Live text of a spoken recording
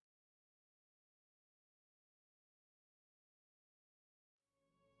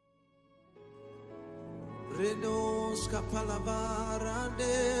Renos capalavara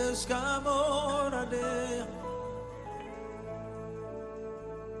des camora de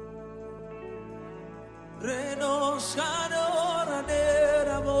Renos canora de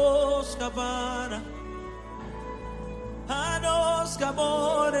ramos capara Anos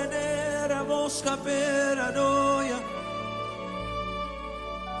camore de ramos capera doya.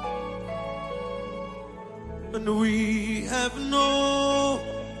 And we have no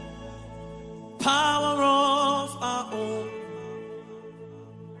power of our own,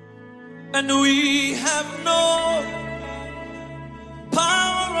 and we have no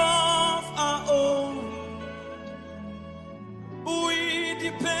power of our own. We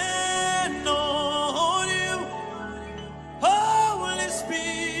depend on you, Holy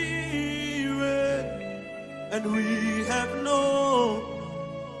Spirit, and we have no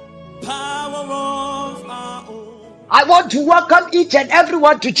power of our own. I want to welcome each and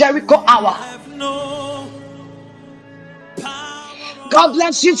everyone to Jericho Hour. God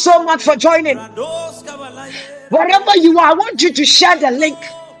bless you so much for joining. Wherever you are, I want you to share the link.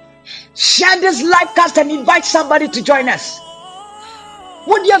 Share this live cast and invite somebody to join us.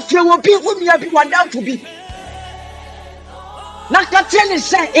 What you feel will be whom you have been down to be. Nakateli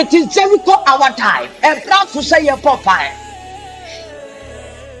said it is Jericho Hour time. And proud to say your profile.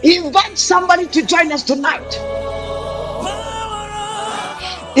 Invite somebody to join us tonight.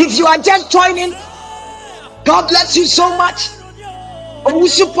 If you are just joining, God bless you so much. Oh,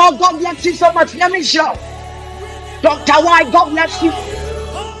 support, God bless you so much. Let me show. Dr. Y, God bless you.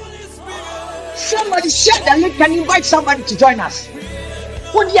 Somebody share the link and invite somebody to join us.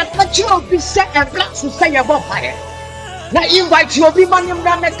 When you are be set and black to say about fire. Now invite you, be money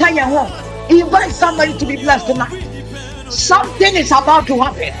home. Invite somebody to be blessed tonight. Something is about to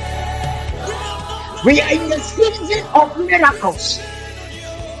happen. We are in the season of miracles.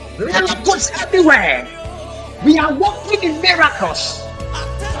 Miracles everywhere. We are walking in miracles.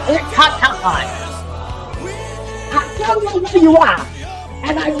 I don't know where you are,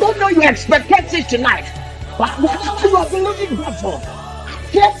 and I don't know your expectations tonight. But whatever you are believing God for, I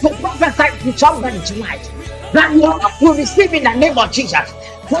came to prophesy to somebody tonight that you are not to receive in the name of Jesus.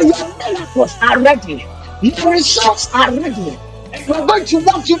 For your miracles are ready. Your results are ready. And you are going to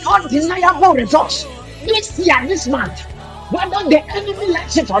walk in undeniable results this year, this month. Whether the enemy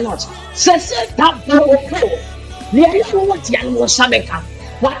likes it or not.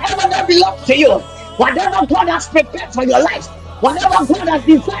 Whatever that belongs to you, whatever God has prepared for your life, whatever God has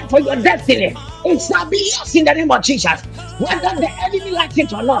designed for your destiny, it shall be yours in the name of Jesus. Whether the enemy likes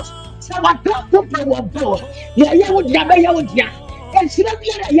it or not.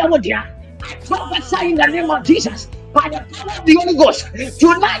 I prophesy in the name of Jesus, by the power of the Holy Ghost,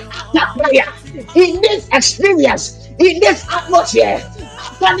 tonight after prayer, in this experience, in this atmosphere,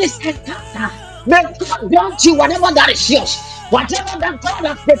 after this encounter, may God grant you whatever that is yours, whatever that God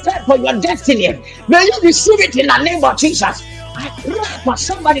has prepared for your destiny, may you receive it in the name of Jesus. I pray for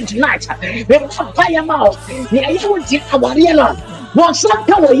somebody tonight. May God fire mouth. Was some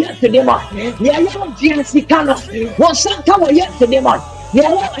cover yesterday, yeah, you dear Sikano, was some cover yesterday,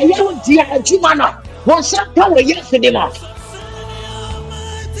 yeah, you dear Jumana, was some cover yesterday.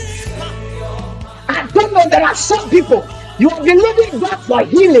 I don't know, there are some people you are believing God for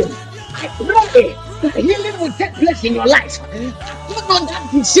healing. I pray that healing will take place in your life. I don't know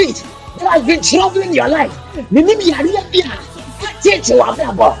that disease that has been troubling your life. And then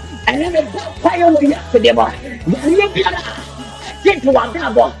the fire yesterday,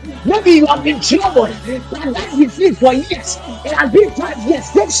 maybe you have been troubled by that disease for years. It has been 5 years,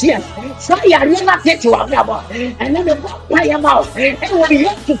 6 years. So you are not take to Abraham, and then the fire mouth, and when you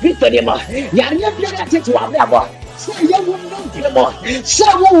have to beat to them, you are not take to Abraham. So you will not trouble, so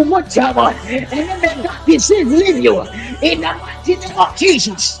you will trouble, and then that disease leave you in the mighty name of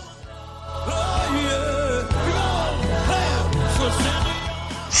Jesus.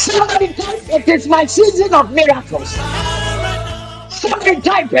 Somebody type, it is my season of miracles. Somebody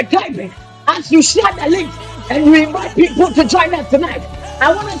type it. As you share the link and you invite people to join us tonight,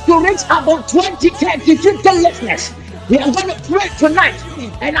 I want us to reach about 20, 30, 50 listeners. We are going to pray tonight.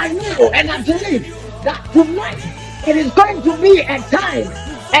 And I know and I believe that tonight it is going to be a time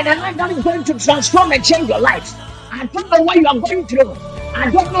and a night that is going to transform and change your life. I don't know what you are going through. I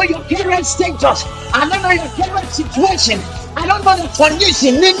don't know your current status. I don't know your current situation. I don't know the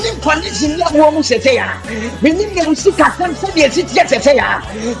condition. Meaning condition you are almost say ya. Meaning you see custom say yes it yes say ya.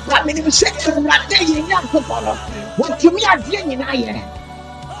 But meaning you say what day you have to follow. What to me are doing in here.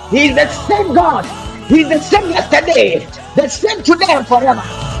 He is the same God. He is the same yesterday, the same today and forever.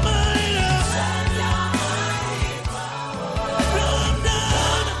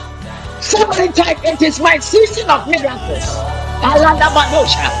 Somebody type, it is my season of miracles.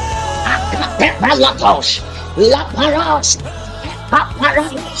 Aladabadosha, Akapepalatos, Laparas,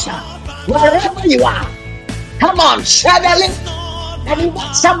 Paparadosha. Wherever you are, come on, share the link. And you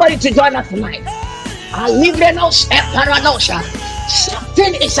want somebody to join us tonight. Alibrenos, Paradosha.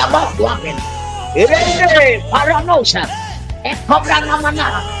 Something is about to happen. Paranosha,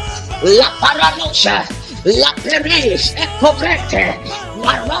 Ekobranamana, La Paranosha, La Peris, Ekobrete,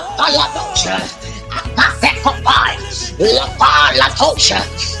 Marapalanosha, Akatekopai, La Palatosha,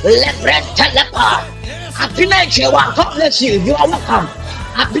 Lebrente Lepa. Abinejewa, God bless you. You are welcome.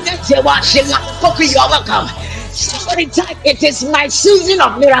 Abinejewa, Shilakoki, you are welcome. Somebody type, it is my season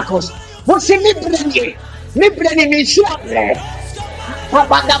of miracles. What's in me, Brenny? Me, Brenny, me, Shuabre.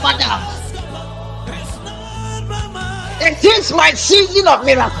 Pabadabada. It is my season of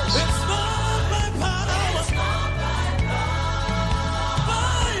miracles.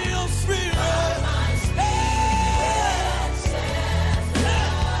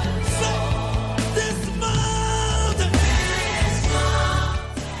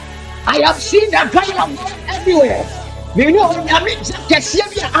 I have seen the kind of God everywhere. You know, Nyame can see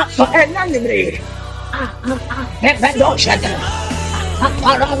me after an enemy.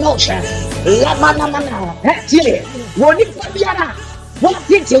 Paranosha, Lamanamana, Heti, Wonifabiana, what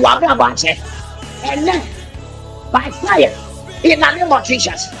did you want about it? And then, by fire, in the name of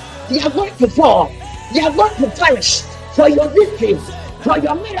Jesus, you are going to fall, you are going to perish for your victory, for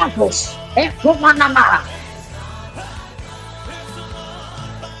your miracles. Ekomanama.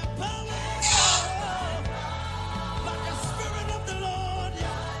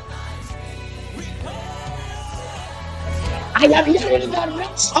 I am hearing the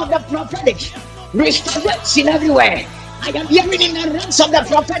ranks of the prophetic, restoration everywhere. I am hearing in the ranks of the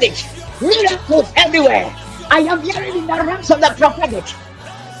prophetic, miracles everywhere. I am hearing in the ranks of the prophetic,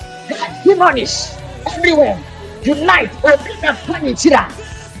 testimonies everywhere. Tonight, we'll be a funny sida,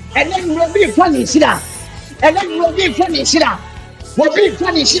 and then we'll be funny sida, and then we'll be funny sida, we'll be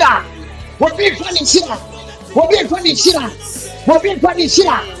funny sida, we'll be funny sida, we'll be funny sida, we'll be funny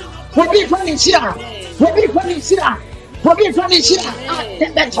sida, we'll be funny sida, we'll be funny sida. For me, from the Shira at the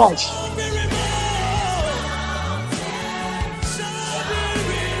Betons.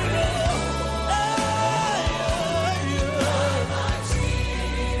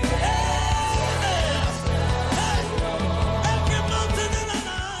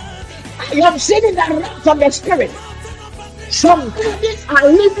 I am seeing the realms of the spirit. Some bodies are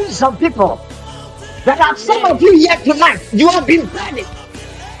leaving some people. There are some of you here tonight. You have been burning.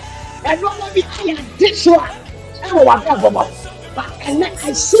 And nobody I am this one. But and then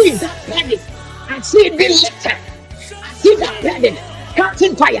I see that burden. I see it being lifted. I see that burden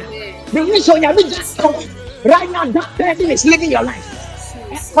catching fire. The reason you just come right now, that burden is living your life.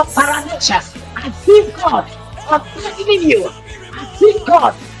 I see God burdening you. I see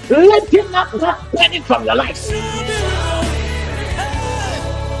God lifting up that burden from your life.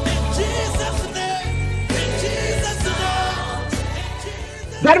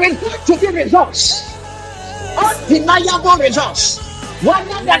 There is going to be results. Undeniable results,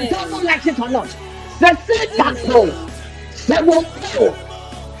 whether the devil likes it or not. The thing that go, they will go.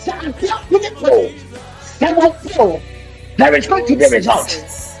 They will go. There is going to be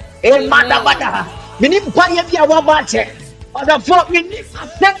results. In Madabada, we need to buy a wabache. Or the four, we need a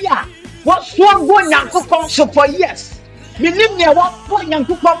savior. What's one going and cook also for years? We need me one point and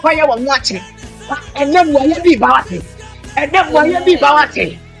cook up fire and watch it. And then why you be bawati? And then why you be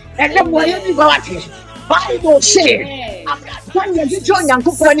bawati? And then why you be bawati? Bible says, when you join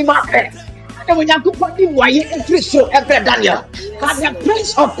Yankupani market, and when Yankupani Waye Christo every Daniel, but the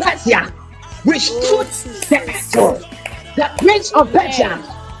prince of Persia restored the angel. The prince of Persia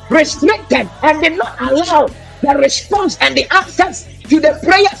restricted and did not allow the response and the answers to the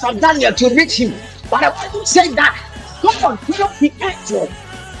prayers of Daniel to reach him. But I want to say that God told the angel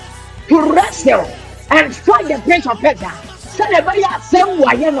to wrestle and fight the prince of Persia. So everybody has some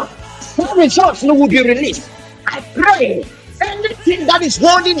Wayeno. Some results will be released. I pray anything that is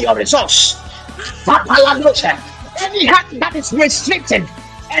holding your results, any hand that is restricted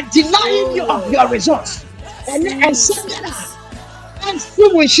and denying you of your results, and send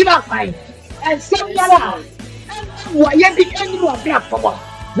see we should have find and send that why you be any of that for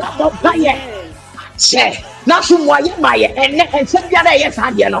what buy say now some why you buy and send that yes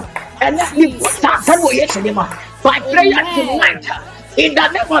I know and let me put that yes anymore by prayer tonight. In the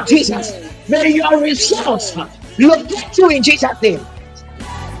name of Jesus, may your results locate you in Jesus' name.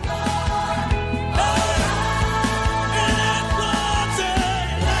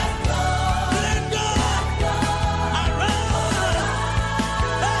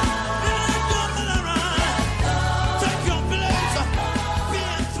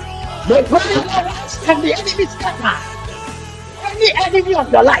 The prayer arise and the enemy scatter. Any enemy of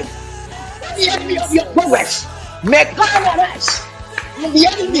your life, any enemy of your progress, may God arise and the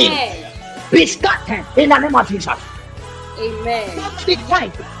enemy be scattered in the name of Jesus. Amen. Somebody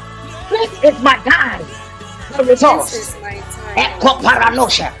type, this is my time. The results. This is my time. Echo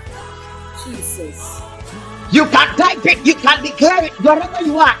paranoia. Jesus. You can type it, you can declare it wherever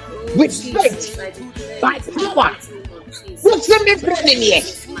you are with faith, by power. Who's in this training here?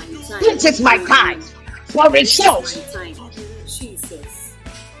 This is my time for results. Jesus.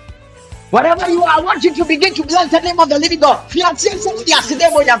 Wherever you are, I want you to begin to bless the name of the living God. If you have seen something, you have seen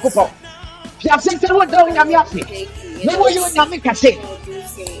them. If you have seen someone doing Nyame, no you Nyame can say.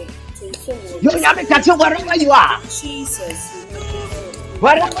 You Nyame can say wherever you are. Jesus.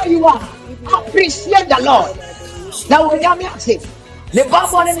 Wherever you are, appreciate the Lord. Now when Nyame say, the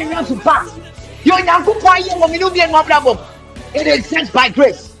Bible in the to pass. You Nyame it is sent by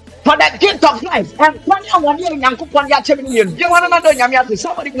grace. For the gift of life, and you want to know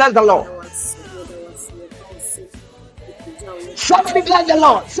somebody bless the Lord. Somebody bless the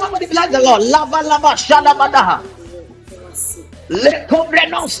Lord. Somebody bless the Lord. Lava lava shada badaha. Le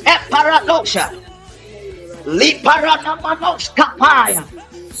cobrenos e paradoxa. Li paranamanos kapaya.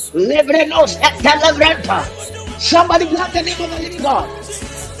 Lebrenos et televrenta. Somebody bless the name of the living God.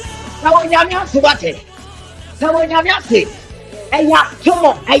 Now when you are what it. Now when you are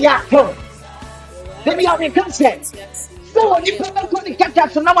let me have a concept. So when you come to the catcher,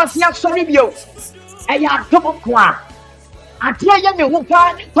 so now I see I'm sorry, you. And you are double qua. I tell you, who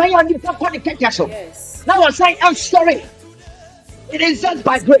can't play on the catcher. Now I say, I'm sorry. It is just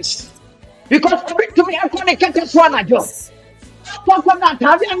by grace. Because to me, I'm going to catch us one. I just. For that,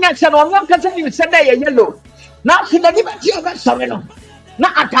 I said, on one person, you said they are yellow. Now, see the liberty of us, sorry. Now,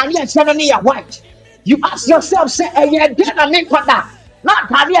 Italian 70 are white. You ask yourself, say, a year dead and make for that.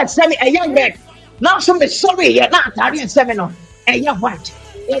 Not Italian 70 a young man. Now, somebody sorry, you're not Italian 7 a young white.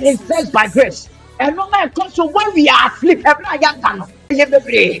 It is blessed by grace. And no man comes to when we are asleep, every young man.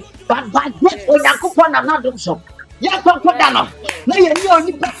 But by grace, when you cook on another so. Yes, don't put down. No, you know,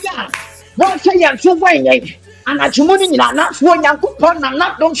 you put down. One say, I'm so weighing. And as you money, not when you cook on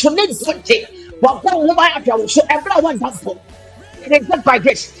another so need to take. But one woman, so everyone does for. It is blessed by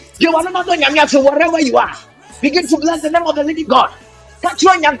grace. You want to know Nyame, so wherever you are, begin to bless the name of the living God. Catch you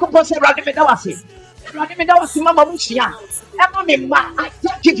on Yanko say, Radimedawasi. Radimedawasi, Mama Musia. I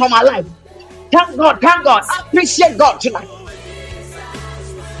thank you for my life. Thank God, thank God. I appreciate God tonight.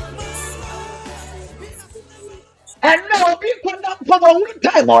 And now we come down for one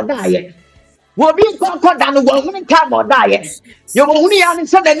time or die. We'll be come down one time or die. You will only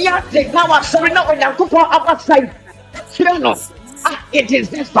answer the near thing. Now I'm sorry, no, when you go outside. It is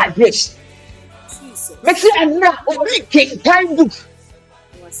just by grace. But see, I'm not making time book.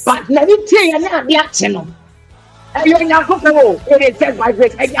 But let me tell you now, the action. And you're not going to know. It is just by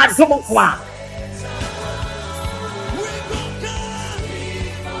grace. And you're so much more.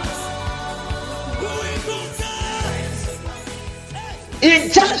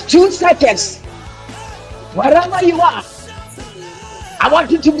 In just 2 seconds, wherever you are, I want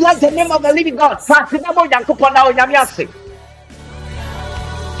you to bless the name of the living God.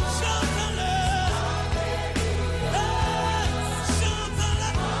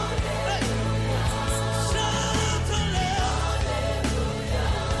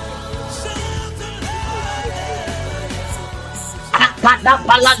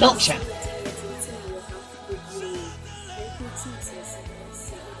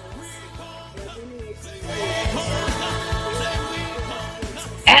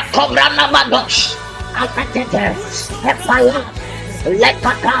 Ekobranabadosh, Akatete, Epala,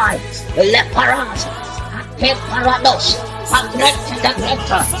 Lepatai, Leparas, Akeparados,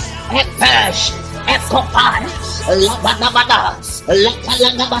 Agreta, Epesh, Ekopai, Labanabada,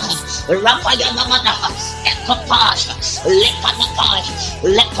 Lekalagaba, Rafayanamada, Ekopash, Lepanapai,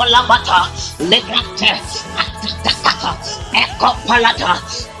 Lekolabata, Legrate, Akataka, Ekopalata,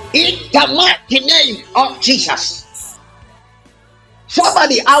 in the mighty name of Jesus.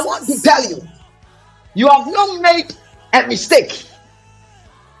 Somebody, I want to tell you, you have not made a mistake.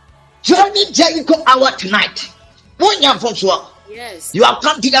 Joining Jericho hour tonight. Yes. You have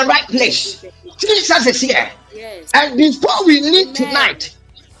come to the right place. Jesus is here. Yes. And before we leave tonight,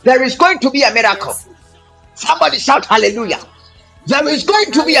 there is going to be a miracle. Yes. Somebody shout hallelujah. There is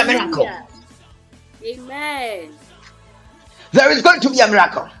going to be a miracle. Amen. There is going to be a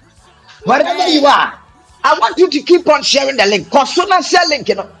miracle. Wherever you are, I want you to keep on sharing the link. Consona share link,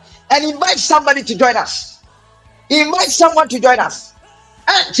 and invite somebody to join us. Invite someone to join us.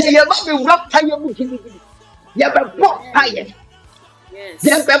 And say,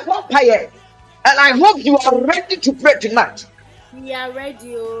 Then the vampire. And I hope you are ready to pray tonight. We are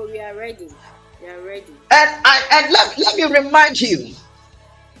ready, oh, we are ready. We are ready. And let me remind you,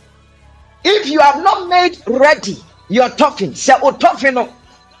 if you have not made ready your talking, say oh talking no.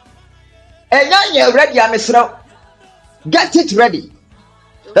 And you're ready, I'm get it ready.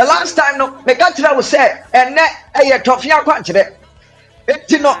 The last time no, me catch was say, and net a toffee I quantity.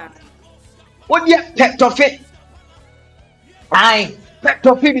 It's not what you pet toffee. I pet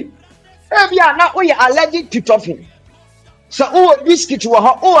toffee. If you are not, we are allergic to toffee. So, oh, biscuit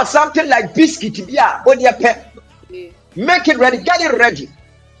or something like biscuit, yeah, or your pet. Make it ready, get it ready.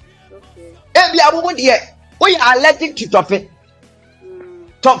 Okay. If you are here, we are allergic to toffee.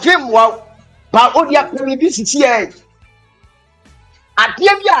 Toffee, wow, but oh, your biscuit here. At the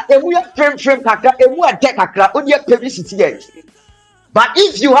end, we are frame kaka, and we are tech kaka, oh, your biscuit here. But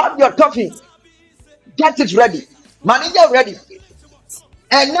if you have your toffee, get it ready. Manager ready.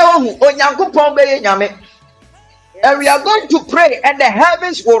 And now, Nyame. And we are going to pray, and the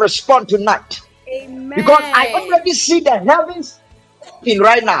heavens will respond tonight. Amen. Because I already see the heavens open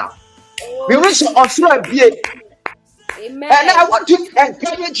right now. We wish to also be. Amen. And I want to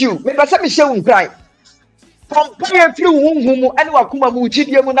encourage you. Maybe some say cry. From prayer through whom anyone come and move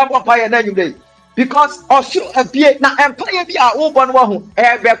you number fire and you because also appear now empire be our own one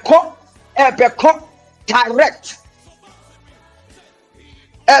ebeko direct.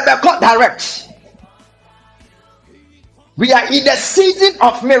 Direct. We are in the season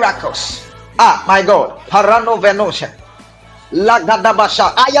of miracles. Ah, my God. Parano Venosha.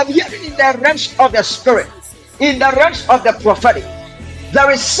 Lagadabasha. I am hearing in the realms of the spirit, in the realms of the prophetic. There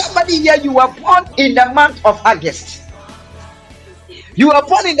is somebody here, you were born in the month of August. You were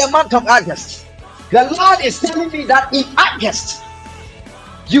born in the month of August. The Lord is telling me that in August,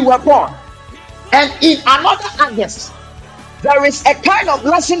 you were born. And in another August, there is a kind of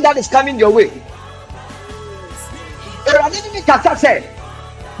blessing that is coming your way. Kasa said,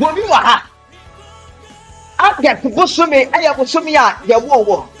 when you are August, Busumi, I have Busumia, the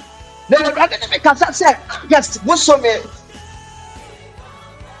war. The Kasa said, August, Busumi.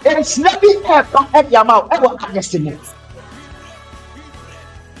 It's never ever at your mouth, ever August in it.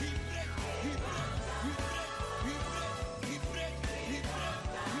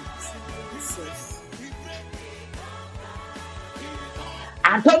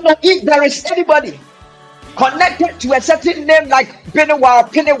 I don't know if there is anybody connected to a certain name like Piniwa.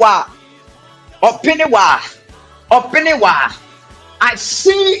 I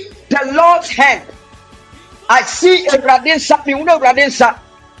see the Lord's hand. I see a Radinsa, Radinsa.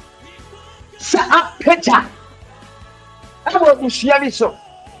 Sa Peter. I will share it so.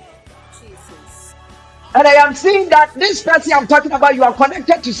 And I am seeing that this person I'm talking about, you are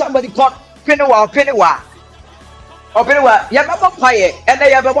connected to somebody called Piniwa.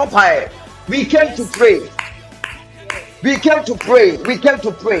 We came to pray. We came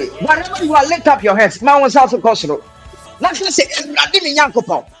to pray. Whenever you are, lift up your hands. Man was also possible. Let's say,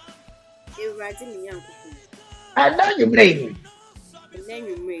 and then you blame.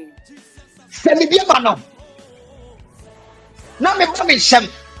 Send me the man. Now me mommy some.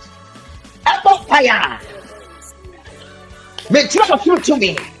 About fire. Me try to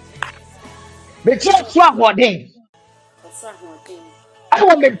me. Me try to what I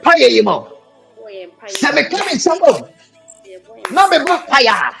want me fire you more. Send me coming some more. Now me book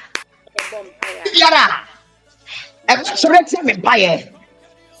fire. Yara. I'm not sure it's me fire.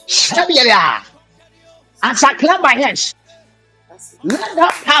 Sabia. As I clap my hands. Let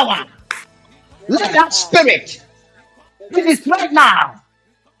that power. Let that spirit. It is right now.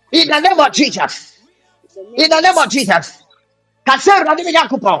 In the name of Jesus. In the name of Jesus. Kasser Radimi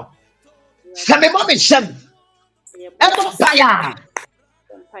Yakupo. Send me mommy some. Empire.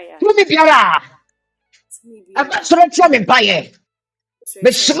 Tumi Piara. I'm not sure it's me fire.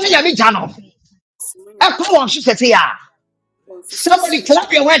 But Sumaya Mijano. Echo on Susatia. Somebody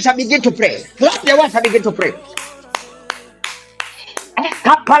clap your hands and begin to pray. Clap your hands and begin to pray.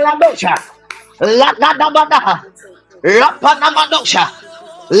 Kapaladosha. Lagadabada. Lapanamadosa.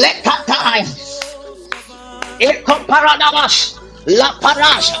 Lekatai. Ekoparadamas.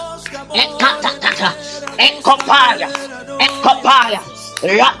 Laparasha. Ekatata. Ekopaya. Ekopaya.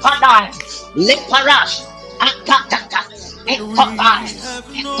 Lapanai. Leparas. Akatata. Ekopaya.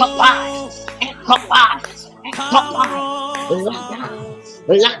 Ekopaya. Ekopaya. Ekopaya.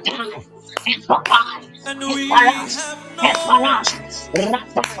 Lata. Ekopaya. Ekparas. Ekparas.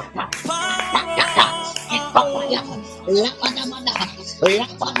 Ratata. Ratata. Ekopaya. Lapanamana.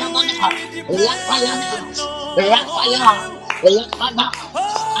 Lapanamana. Lapalana. Lapala. Lapana.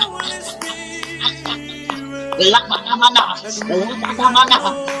 Labanamana, and we have Labanamana,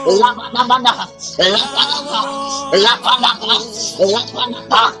 no Labanamana, power Labanapa, of our Labanapa, own.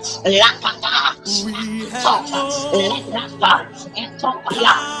 Labanapa, Lakata, We have Akata, no Lakrata,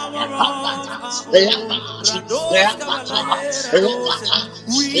 Ekopaya, power Ekopata, of our own. Lakata, Rados Lakata, Kavaderados. Lakata,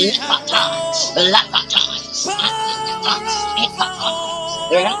 We have Lakata, no Lakata, Akata, power of our Ekopata,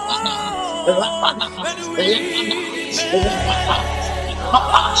 Lakata, own, Lakata, and Lakata, we Lakata, depend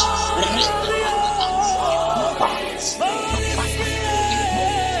Ekopas, on you, Holy Spirit. Say, we depend on you.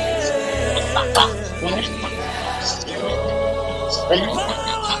 We depend on you, Holy Spirit. Holy Spirit. Spirit of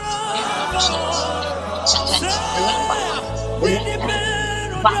the Lord, we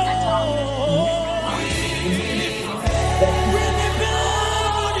depend on you, we depend on you. We depend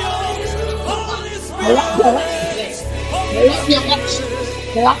on you.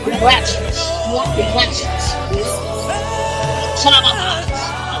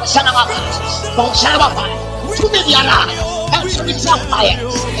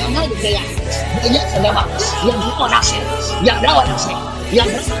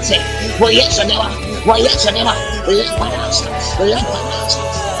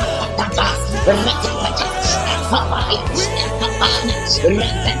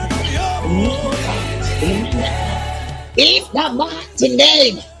 In the mighty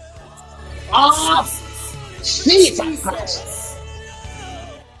name of Jesus Christ. Jesus.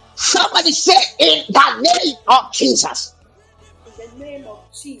 Somebody say, in the name of Jesus. In the name of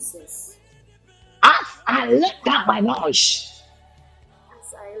Jesus. As I lift up my voice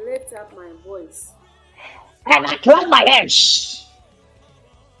As I lift up my voice and I clap my hands,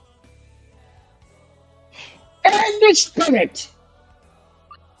 any spirit,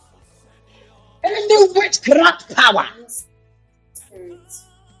 any witchcraft power any spirit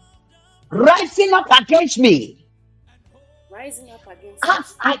rising up against me, rising up against me,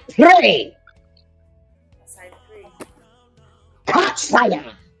 as I pray, as I pray, catch fire.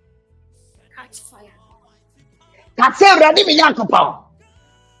 catch fire. That's it, ready, me yankopon.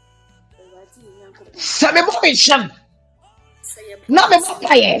 Say me mo me sham. Na me mo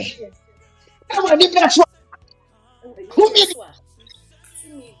paye. Na mo ni bra so. Who me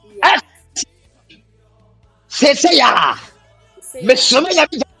say ya. Me so me ya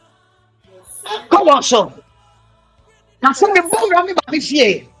bi. Come on so. Na say me bo ra me ba me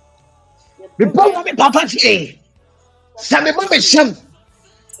fie. Me bo ra me papa fie. Say me mo me sham. E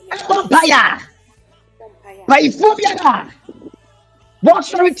mo paye. Pay fu biara. What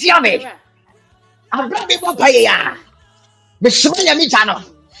sorry tia me. Abra me mo paye ya. Me so me ya mi ta no.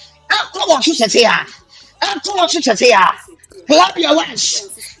 Come on so say ya. Come on so say ya. Clap your hands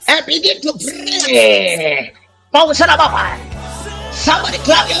and begin to pray. Somebody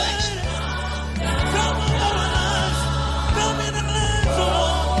clap your hands.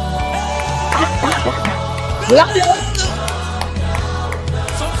 Clap your hands.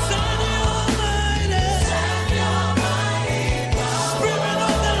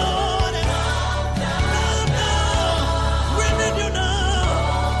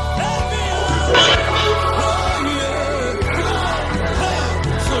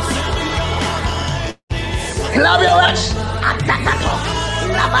 Clap your hands. Atatato.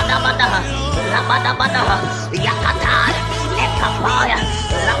 Labadabada. Labadabada. Yakata. Ekapaya.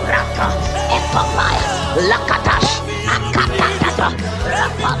 Labraka. Ekapaya. Lakatas. Akatata.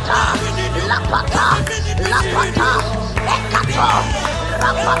 Rapata. Lapata. Lapata. Ekato.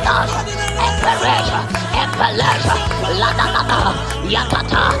 Rapatas. Epereja. Epeleja. Ladadada.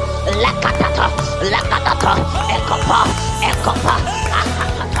 Yakata. Lakatata. Lakatata. Ekapa. Ekapa.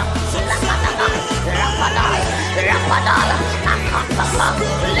 Akatata. Lakatata. Rapadaya, Rapadaya, Akapapa,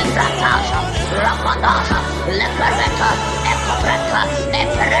 Lepratasha, Rapadasha, Lepereta, Ecobreta,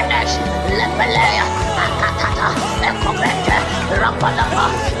 Eperedes, Lepelea, Akatata, Ecobreta, Rapadapa,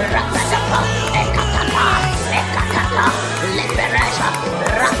 Rapadapa, Ekatata, Ekatata, Leperesa,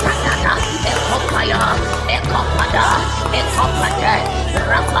 Rapadata, Ecopaya, Ecopada, Ecopade,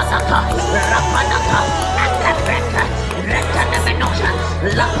 Rapadata, Rapadata, Akabreta, Retanamenosa,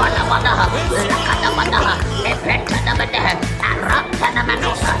 Lapanamana, Lakadamana, Epetanamana,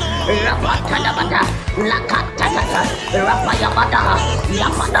 Aratanamanosa, Rapatanamana, Lakatata, Rapayamana,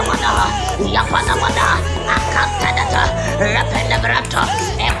 Yapanamana, Yapanamana, Akatanata, Rapelebrata,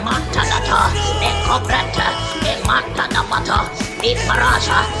 Emantanata, Ecobrata, Emantanamata,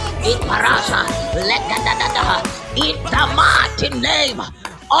 Iparasa, Iparasa, Lekadada, in the mighty name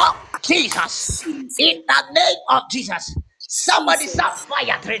of Jesus. In the name of Jesus. Somebody shout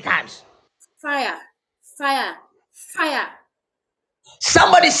fire 3 times. Fire, fire, fire,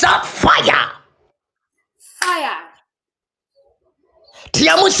 Somebody shout fire. fire,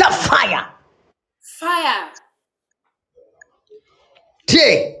 Tiamusa fire. fire,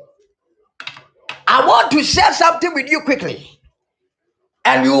 I want to share something with you quickly.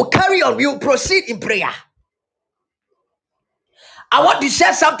 And we will carry on. We will proceed in prayer. I want to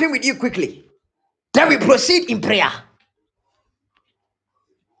share something with you quickly. Then we proceed in prayer.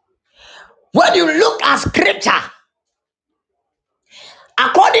 When you look at scripture,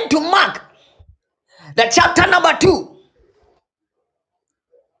 according to Mark, the chapter number 2,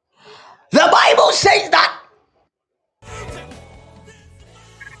 the Bible says that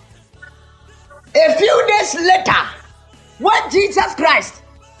a few days later, when Jesus Christ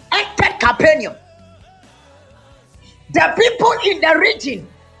entered Capernaum, the people in the region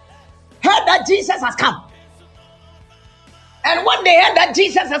heard that Jesus has come. And when they heard that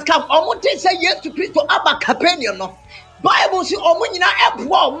Jesus has come, Omuti say yes to Christ to Abba Capernaum. No Bible say Omunyina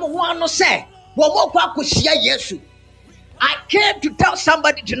eboa omo no say womo kwa kushia Yesu. I came to tell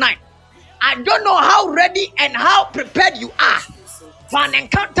somebody tonight. I don't know how ready and how prepared you are for an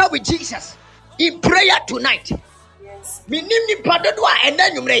encounter with Jesus in prayer tonight. Minimum padodwa and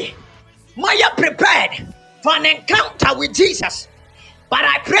then you may. Maya prepared for an encounter with Jesus. But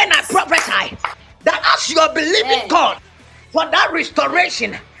I pray and I prophesy that as you are believing God for that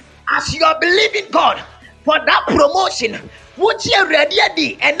restoration, as you are believing God for that promotion, would you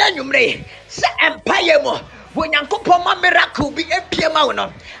ready and then you may say empire more. When you miracle be a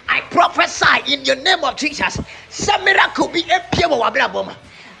I prophesy in your name of Jesus. Some miracle be a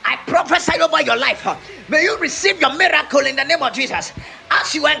I prophesy over your life. May you receive your miracle in the name of Jesus.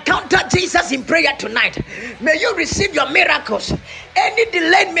 As you encounter Jesus in prayer tonight, may you receive your miracles. Any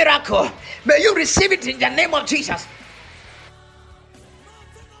delayed miracle, may you receive it in the name of Jesus.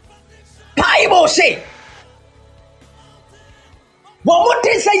 Bible say, what would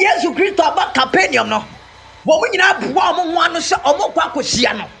say yes to Christ about Capernaum? No.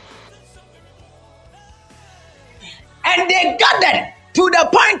 And they gathered to the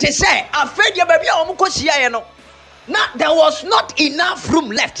point to say, now there was not enough room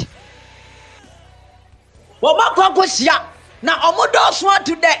left. Now omodos want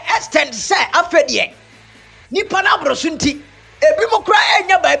to the extent say afedie nipa na brosunti ebi mo kra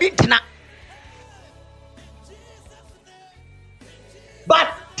enya baabi tena.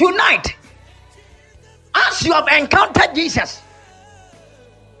 But tonight, as you have encountered Jesus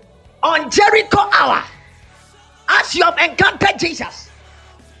on Jericho hour, as you have encountered Jesus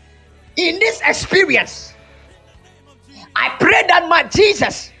in this experience, I pray that my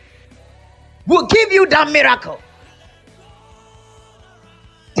Jesus will give you that miracle.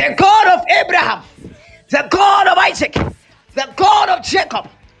 The God of Abraham, the God of Isaac, the God of Jacob,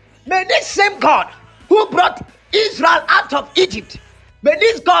 may this same God who brought Israel out of Egypt, may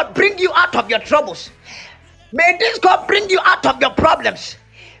this God bring you out of your troubles. May this God bring you out of your problems.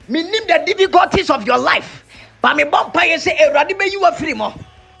 Meaning the difficulties of your life. But me bumpire say, may you are free more.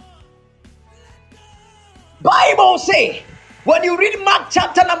 Bible say, when you read Mark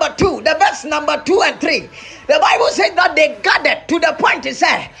chapter number 2, the verse number 2 and 3, the Bible said that they gathered to the point to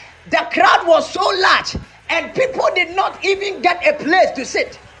say, the crowd was so large and people did not even get a place to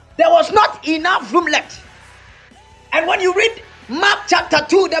sit. There was not enough room left. And when you read Mark chapter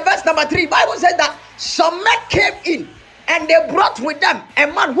 2, the verse number 3, Bible said that some men came in and they brought with them a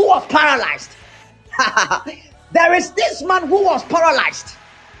man who was paralyzed. There is this man who was paralyzed,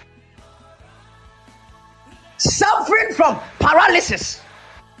 suffering from paralysis.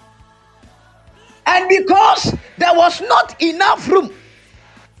 And because there was not enough room,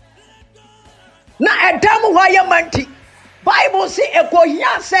 now a damn wire manti Bible say a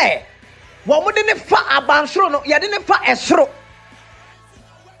koya say woman didn't fa abansro no ya didn't fa esro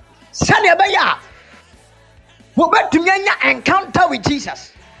sani abaya we bet to encounter with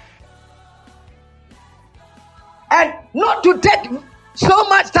Jesus. And not to take so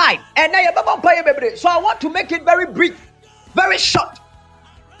much time. And so I want to make it very brief, very short.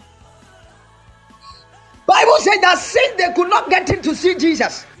 Bible says that since they could not get in to see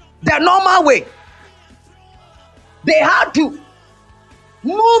Jesus the normal way, they had to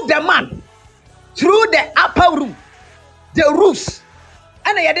move the man through the upper room, the roofs,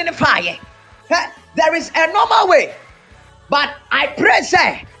 and they identify there is a normal way. But I pray,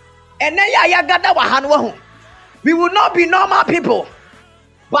 say, and then we will not be normal people,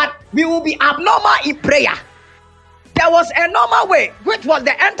 but we will be abnormal in prayer. There was a normal way, which was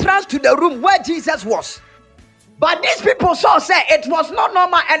the entrance to the room where Jesus was. But these people saw, say, it was not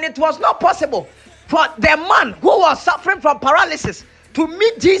normal and it was not possible for the man who was suffering from paralysis to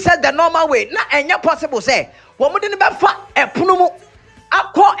meet Jesus the normal way. Not any possible, say, what would never fa a punumu, a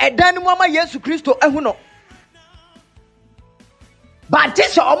call a dynamo, Yesu Christo, ehuno. But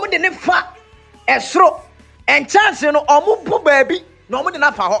this woman didn't fa a throat and chance, you know, or move baby. no more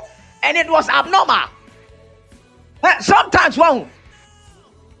enough for, and it was abnormal. Sometimes one,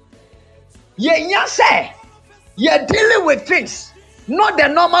 you say you're dealing with things not the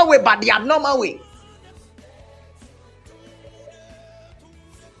normal way, but the abnormal way.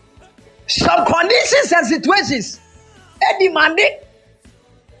 Some conditions and situations demanding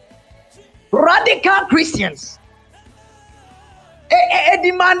radical Christians.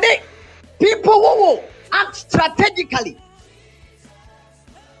 Demanding people who will act strategically.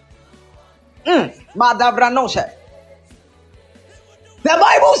 The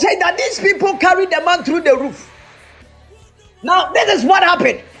Bible says that these people carried the man through the roof. Now, this is what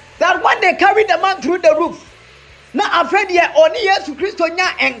happened. That when they carried the man through the roof, now afraid ye only Jesus Christ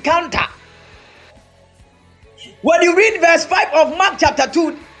encounter. When you read verse 5 of Mark chapter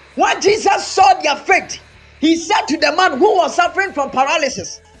 2, when Jesus saw their faith, he said to the man who was suffering from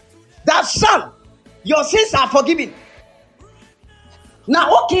paralysis, that son, your sins are forgiven.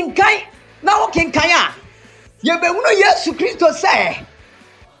 Now, you Jesus Christ say,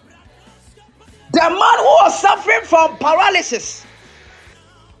 the man who was suffering from paralysis,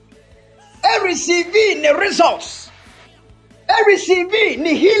 receiving the results, receiving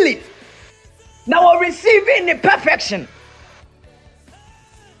the healing, now receiving the perfection.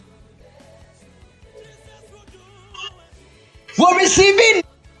 For receiving,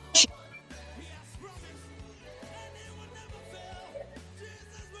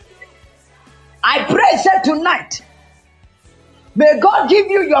 I pray, say tonight, may God give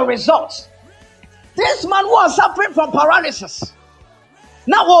you your results. This man was suffering from paralysis.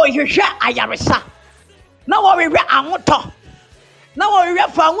 Now you share ayaresa. Now we read amoto. Now we read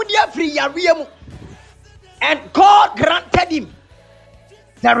famudia free yariemu. And God granted him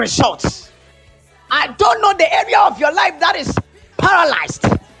the results. I don't know the area of your life that is paralyzed.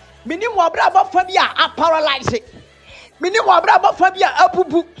 Minim wabraba fabia are paralyzed. Minim wabraba fabia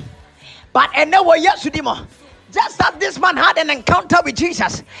abubu. But and now yesudimo. Just as this man had an encounter with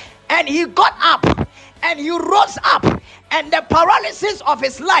Jesus, and he got up and he rose up, and the paralysis of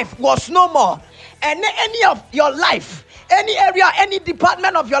his life was no more. And any of your life, any area, any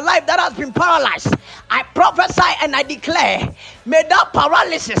department of your life that has been paralyzed, I prophesy and I declare, may that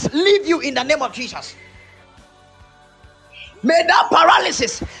paralysis leave you in the name of Jesus. May that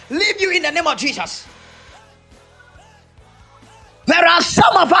paralysis leave you in the name of Jesus. There are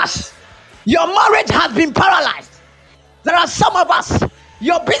some of us, your marriage has been paralyzed. There are some of us,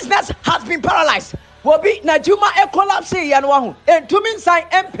 your business has been paralyzed. Wobi najuma e collapse yanwahu entumi nsan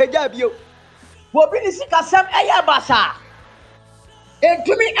empeja bio. Wobi ni sikasem eya basa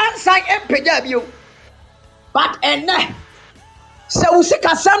entumi ansan empeja bio. But ene se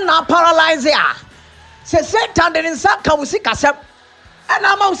usikasem na paralyze ya se Satan de nsan ka usikasem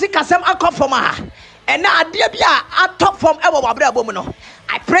ena ma usikasem akofoma ena ade bia atop from ewo wabra bom no.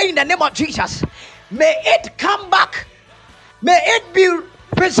 I pray in the name of Jesus, may it come back, may it be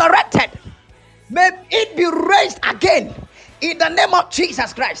resurrected, may it be raised again in the name of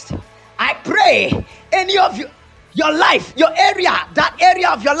Jesus Christ. I pray any of you, your life, your area, that area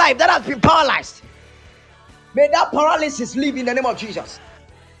of your life that has been paralyzed, may that paralysis leave in the name of Jesus.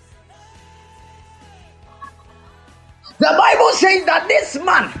 The Bible says that this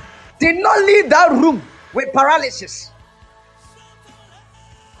man did not leave that room with paralysis.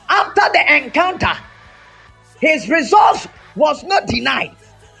 After the encounter, his results was not denied.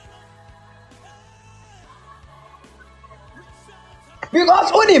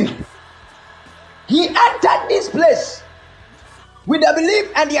 Because on him, he entered this place with the belief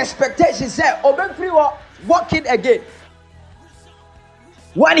and the expectation, said, open free walking again.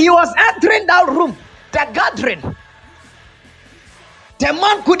 When he was entering that room, the gathering, the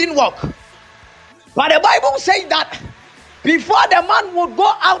man couldn't walk. But the Bible says that before the man would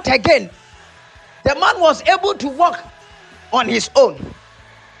go out again, the man was able to walk on his own.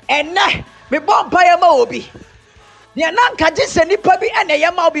 And now, me bon payama obi. Nyananka jise nipa bi ene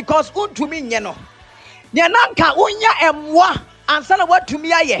yema because untumi nye no. Nyananka unya emwa ansana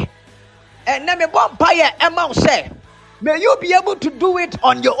watumi aye. And now me bon paye ema say, may you be able to do it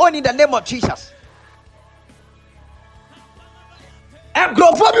on your own in the name of Jesus. And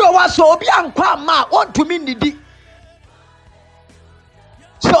grofobia was so obi ankwa ma untumi nidi.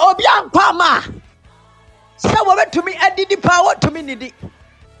 So obi ankwa ma say we to me adidi power to me nidi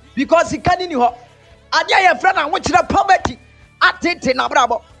because he can't ni ho adia your friend and which the poverty atete na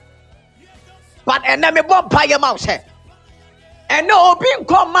brabo but enemy bomb pa your mouth say and no obi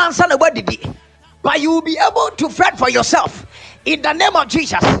nkwa man say na wadidi but you will be able to fend for yourself in the name of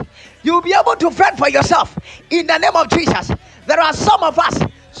Jesus. You will be able to fend for yourself in the name of Jesus. There are some of us,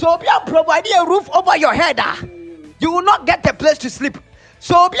 so be able to provide a roof over your head. You will not get a place to sleep.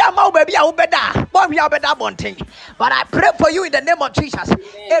 So be a man, baby, I will be there. But I pray for you in the name of Jesus.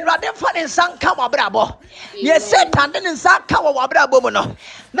 A rather fun in San Kamabrabo. Yes, Satan in San Kamabrabo.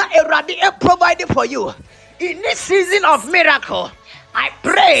 Now, a rather provided for you in this season of miracle. I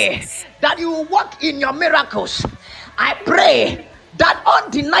pray that you will walk in your miracles. I pray that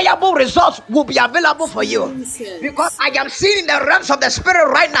undeniable results will be available for you. Because I am seeing in the realms of the spirit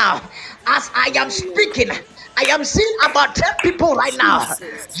right now, as I am speaking, I am seeing about 10 people right now.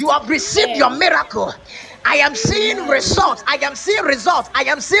 You have received your miracle. I am seeing results. I am seeing results. I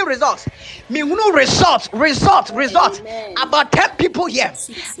am seeing results. Results. About 10 people here.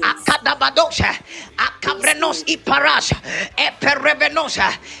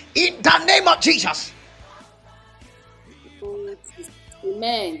 In the name of Jesus.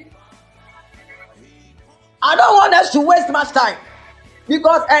 Amen. I don't want us to waste much time.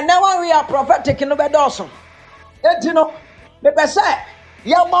 Because and now when we are prophetic in the awesome. You know,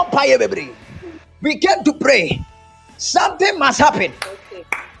 we came to pray. Something must happen. Okay.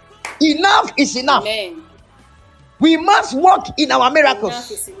 Enough is enough. Amen. We must walk in our miracles.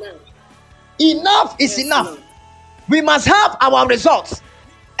 Enough is enough. Enough is enough. Lord. We must have our results.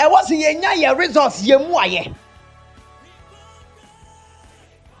 And what's your results?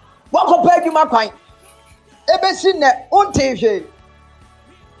 What compared to my kind? Ebesi ne unteje.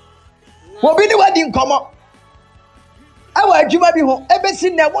 Wo bi ni wadi nkomo. Ewa adwuma bi ho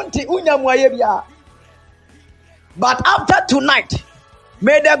ebesi ne wonte unyamuaye bia. But after tonight,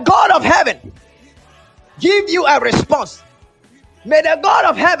 may the God of heaven give you a response. May the God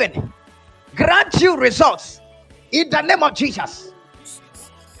of heaven grant you results in the name of Jesus.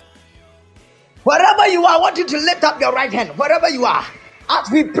 Wherever you are, I want you to lift up your right hand. Wherever you are, as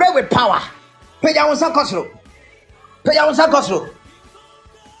we pray with power,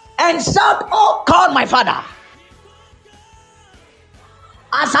 and shout, "Oh God, my Father!"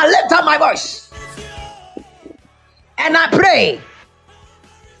 As I lift up my voice and I pray,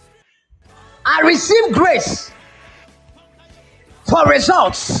 I receive grace for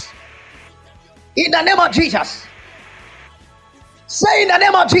results in the name of Jesus. Say in the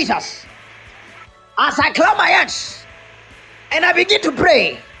name of Jesus. As I clap my hands and I begin to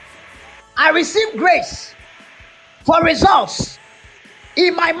pray, I receive grace for results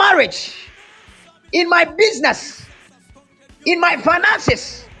in my marriage, in my business, in my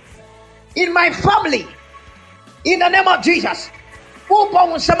finances, in my family, in the name of Jesus.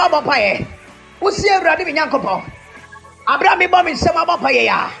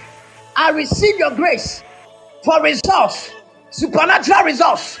 I receive your grace for results, supernatural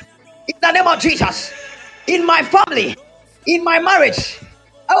results, in the name of Jesus. In my family, in my marriage,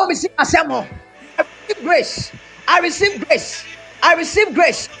 I will receive assembly. I receive grace. I receive grace. I receive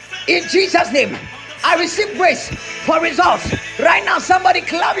grace in Jesus' name. I receive grace for results. Right now, somebody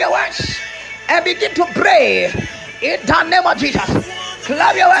clap your hands and begin to pray in the name of Jesus.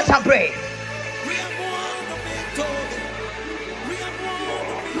 Clap your hands and pray.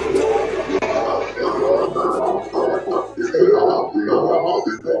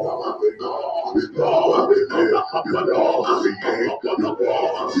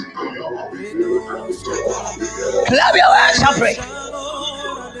 Clap your hands and pray.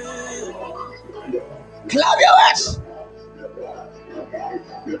 Clap your hands.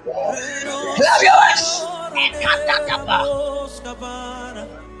 Clap your hands.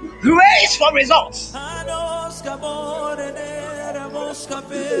 Grace for results.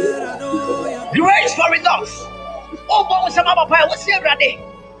 Grace for results. Oh,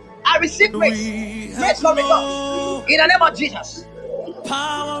 I receive grace. Grace for results. In the name of Jesus.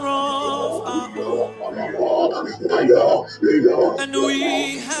 Power of our own. And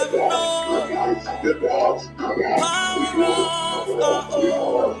we have no power of our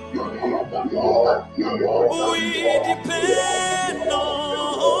own. We depend on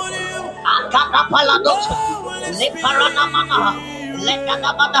you. Holy Spirit.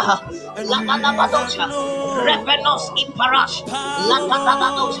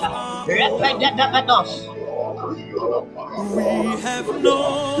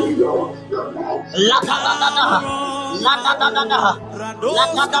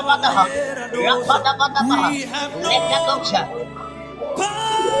 We have no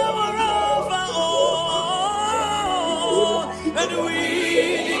power of our own, and we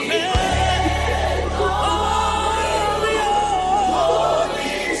depend on you,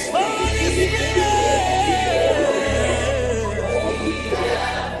 Holy Spirit.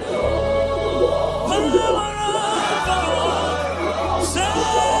 Power of our own, say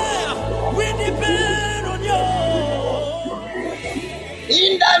we depend on you.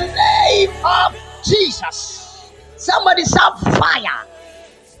 In the name of Jesus. Somebody shout fire.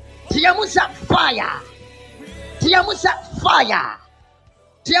 Tiamusa fire. Tiamusa fire.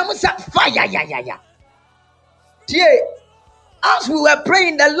 Tiamusa fire. Yeah. As we were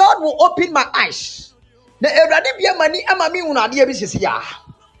praying, the Lord will open my eyes. The Eradibia mani amami unadia bisisia.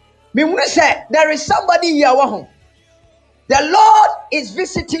 Me want say there is somebody here. The Lord is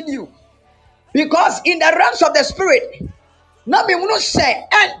visiting you because in the realms of the spirit, now me want say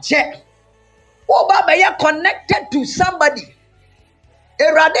enche. Oba be connected to somebody.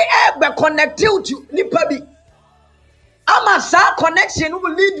 Erade be connected to nipa bi. Ama sa connection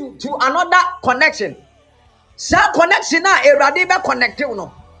will lead you to another connection. Sa connection na erade be connected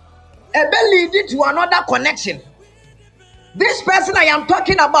no. Ebe lead you to another connection. This person I am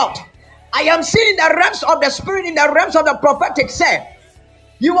talking about, I am seeing in the realms of the spirit, in the realms of the prophetic. Say,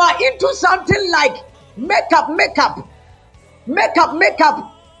 you are into something like makeup,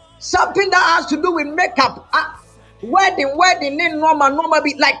 something that has to do with makeup, wedding, normal,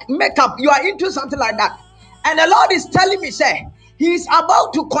 be like makeup. You are into something like that, and the Lord is telling me, say, He is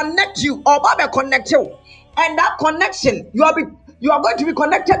about to connect you, or about to connect you, and that connection, you are going to be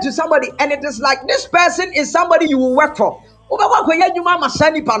connected to somebody, and it is like this person is somebody you will work for. And after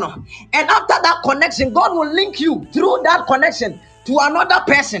that connection, God will link you through that connection to another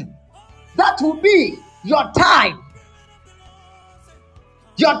person. That will be your time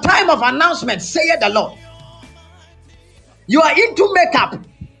of announcement, saith the Lord. You are into makeup.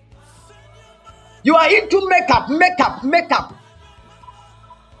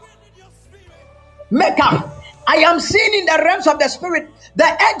 Makeup. I am seeing in the realms of the spirit,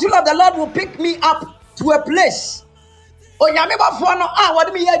 the angel of the Lord will pick me up to a place. Oh, Nyame bafo no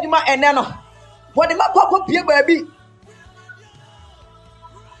what me adwuma ene no. What the papa pie baby.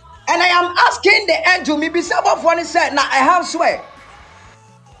 And I am asking the angel, me be bafo no say na I have swear.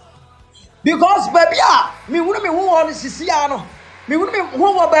 Because baby me wunu me hu won sisia no. Me wunu me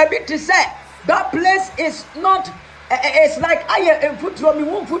hu baby to say that place is not it's like aye enfutro me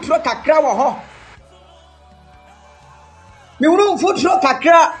hu futro kakra wo ho. Me wunu futro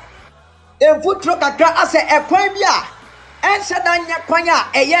kakra enfutro kakra ase ekwan bi a ensedanya kwanya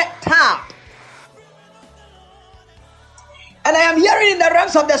eye tap. And I am hearing in the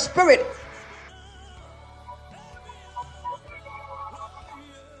realms of the spirit.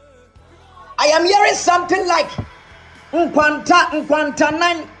 I am hearing something like Nkwanta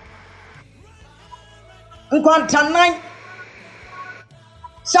 9.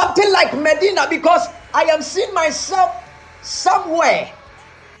 Something like Medina, because I am seeing myself somewhere.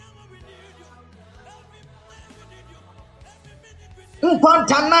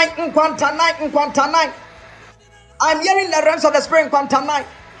 Nkwanta 9. I'm hearing the realms of the spirit. Nkwanta 9.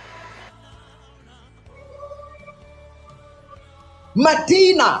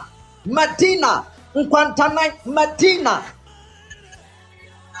 Medina, Nkwanta 9, Medina.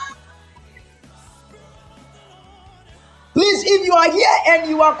 Please, if you are here and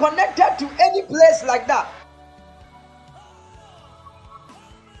you are connected to any place like that,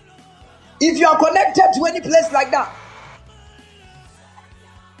 if you are connected to any place like that,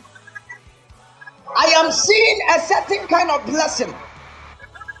 I am seeing a certain kind of blessing.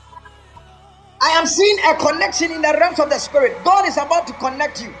 I am seeing a connection in the realms of the spirit. God is about to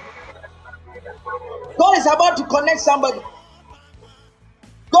connect you. God is about to connect somebody.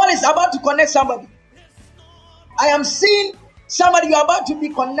 I am seeing somebody, you are about to be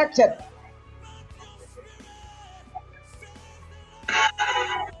connected.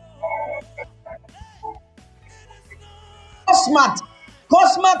 Cosmat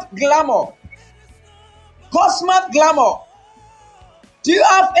Glamour. Do you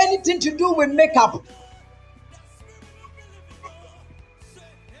have anything to do with makeup?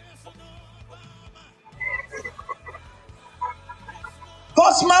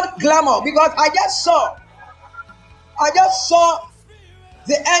 Cosmat Glamour, because I just saw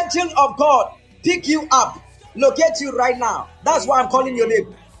the angel of God pick you up, locate you right now. That's why I'm calling your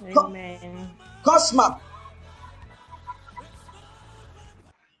name. Amen. Cosmat,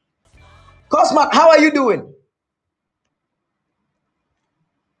 how are you doing?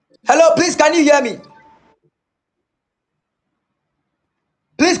 Hello, please, can you hear me?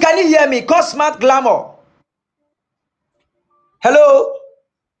 Please, can you hear me? Cosmat Glamour. Hello.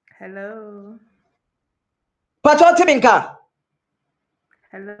 Pato Timinka.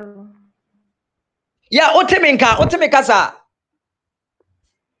 Hello. Yeah, Otiminka sa.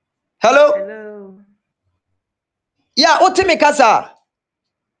 Hello. Yeah, Otiminka sa.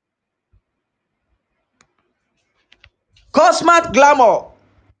 Cosmat Glamour.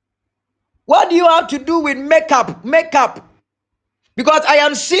 What do you have to do with makeup? Because I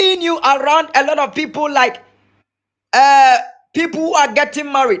am seeing you around a lot of people like people who are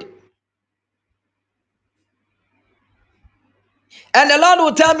getting married. And the Lord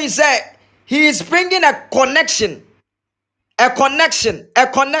will tell me, say, He is bringing a connection.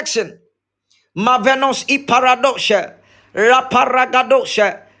 Mavenos iparadoxe,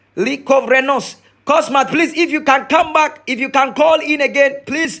 raparagadoxe, likovrenos. Cosmas, please, if you can come back, if you can call in again,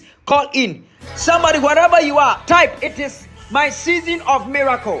 please call in. Somebody, wherever you are, type, it is my season of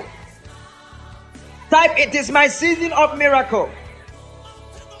miracle. Type, it is my season of miracle.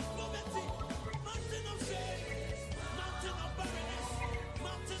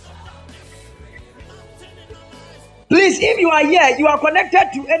 Please, if you are here, you are connected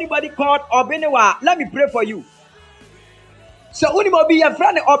to anybody called Obenewa. Let me pray for you. So, Unimo be your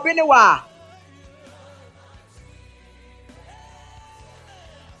friend Obenewa.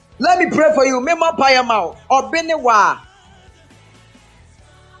 Let me pray for you. Mema Payamao Obenewa.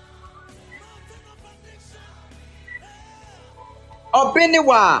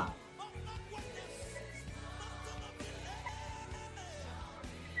 Obenewa.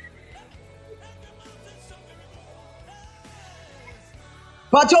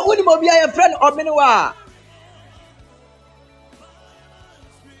 But your Unimo be your friend Obenewa.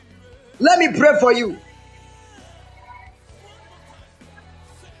 Let me pray for you.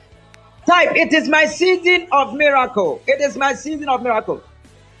 Type, it is my season of miracle. It is my season of miracle.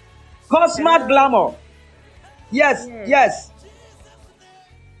 Cosmart Glamour. Yes.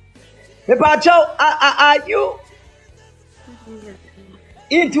 Pacho, are you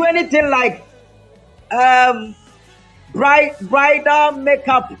into anything like bridal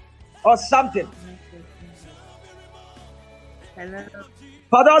makeup or something? Hello.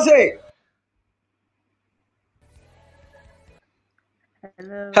 Pardon, say.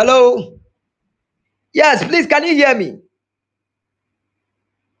 Hello. Yes, please, can you hear me?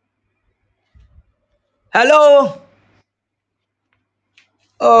 Hello.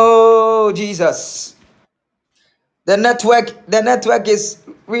 Oh, Jesus. The network is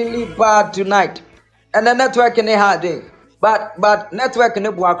really bad tonight. And the network in the hard day. But network in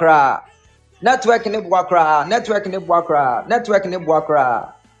the Buakra. Network in the Buakra. Network in the Buakra. Network in the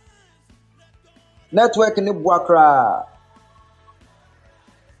Buakra. Network in the Buakra.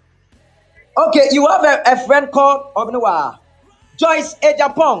 Okay, you have a friend called Obnewa. Joyce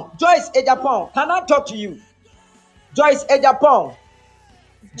Ejapong. Joyce Ejapong. Can I talk to you? Joyce Ejapong.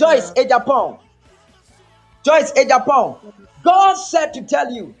 Joyce Ejapong. Joyce Ejapong. God said to tell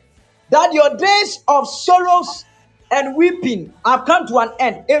you that your days of sorrows and weeping have come to an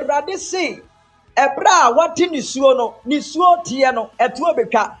end. Erade say, Ebra, what in nisuo no, nisuo tie no, etuo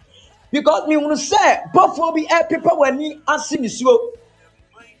beka. Because me want to say, Boafo be people when he asi nisuo.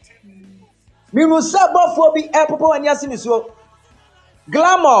 Me want to say, Boafo be people when he asi nisuo.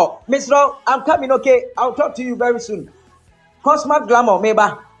 Glamour, Mr. I'm coming, okay? I'll talk to you very soon. Cosmart Glamour,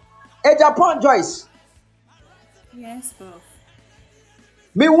 meba. Ejapon Joyce. Yes, Prof.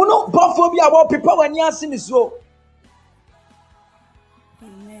 Me wuno Boafo be about people when he asi nisuo.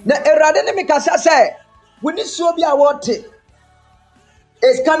 Na erade ne mikasa say, we need to be award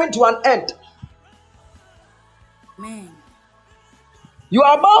is coming to an end. Amen. You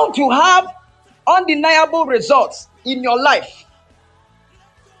are bound to have undeniable results in your life.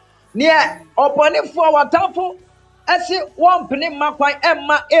 Near upon for our temple, as it one penny makwa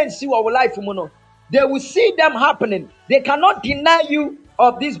emma and see our life muno. They will see them happening. They cannot deny you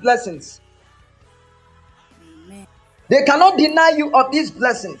of these blessings. Amen. They cannot deny you of these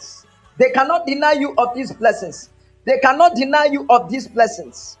blessings. They cannot deny you of these blessings. They cannot deny you of these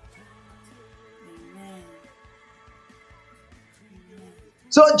blessings. Amen.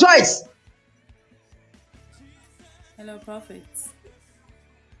 So, Joyce. Hello, Prophet.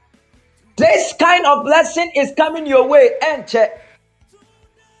 This kind of blessing is coming your way, and check.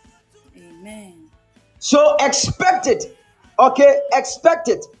 Amen. So, expect it. Okay? Expect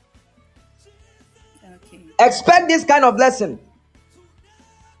it. Okay. Expect this kind of blessing.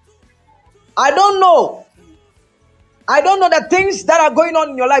 I don't know the things that are going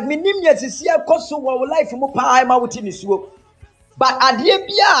on in your life. But adie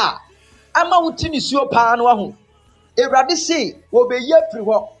ama wuti nisuo pa no ahu. Erade say obeye free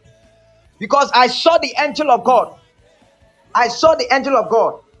ho. Because I saw the angel of God. I saw the angel of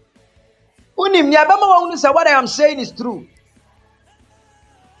God. Unim yabama wa unu say what I am saying is true.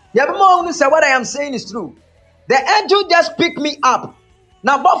 Yabama wa unu say what I am saying is true. The angel just picked me up.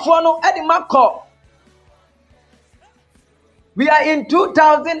 Now, Boafo no edima call. We are in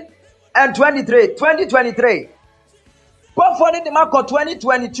 2023. Boafo no edima call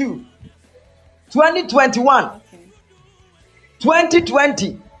 2022, 2021, Okay.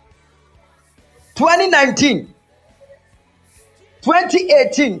 2020, 2019,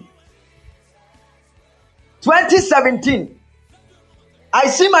 2018, 2017. I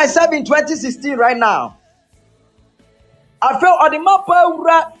see myself in 2016 right now. I feel Odima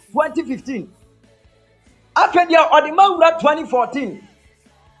Paura 2015. I feel the Odima Ura 2014.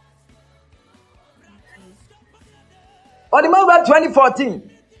 Odima Ura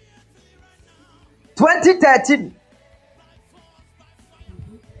 2014. 2013.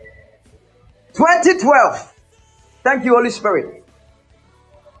 2012. Thank you, Holy Spirit.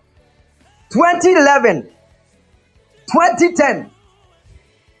 2011. 2010.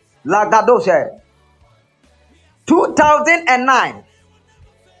 Lagadoshe. 2009.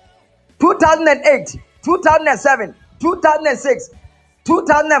 2008. 2007. 2006.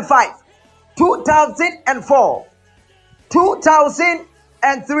 2005. 2004.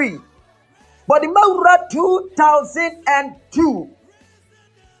 2003. But the Maura 2002.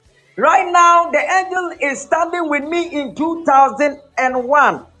 Right now, the angel is standing with me in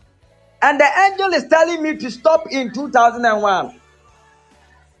 2001. And the angel is telling me to stop in 2001.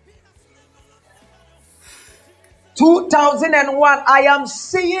 2001, I am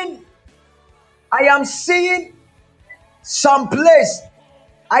seeing some place.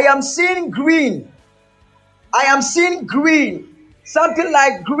 I am seeing green. I am seeing green. Something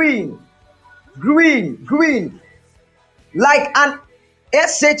like green. Like an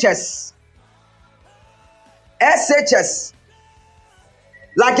SHS.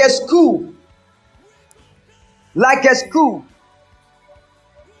 Like a school.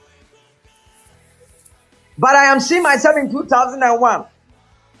 But I am seeing myself in 2001.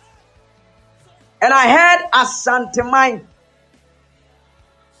 And I heard Asantemine.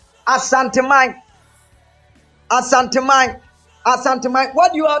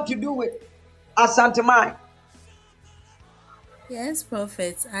 What do you have to do with Asantemine? Yes,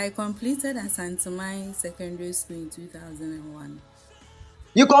 Prophet. I completed Asantemine Secondary School in 2001.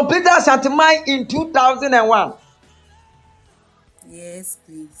 You completed Asantemine in 2001? Yes,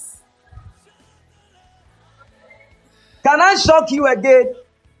 please. Can I shock you again?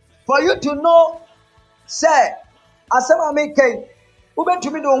 For you to know, say, Asama Meke, Ube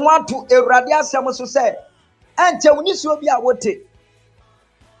to me don't want to Eradia Samoso say, and Chawniso be a wote.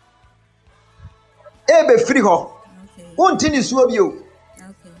 Ebe free ho. Okay. Won't you swab you?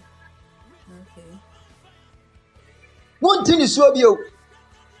 Okay. Won't you swab you?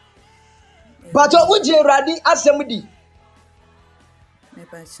 But what would you ready assembly?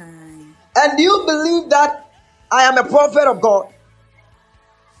 And do you believe that I am a prophet of God?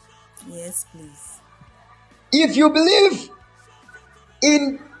 Yes, please. If you believe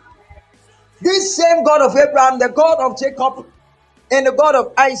in this same God of Abraham, the God of Jacob, and the God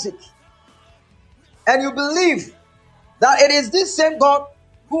of Isaac, and you believe that it is this same God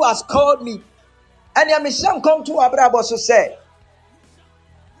who has called me, and Yamisham come to Abraham so say,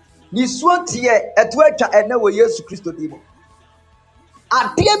 Niswantie etwecha ene wo Yesu Kristo dimo.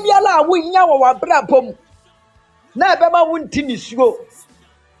 Ade biala wonya wo Abraham na ebema wonti nisuo.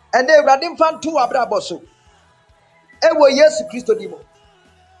 Ene Ewurade mfa nto Abraham so. Ewo Yesu Kristo dimo.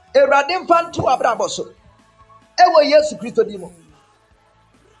 Ewurade mfa nto Abraham so. Ewo Yesu Kristo dimo.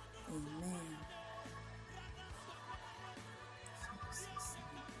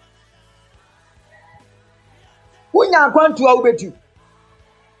 Wonya kwantu a wobetu.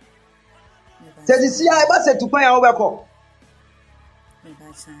 Sesi ya eba se tupan ya wobeko.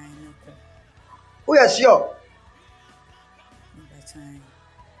 Who is sure?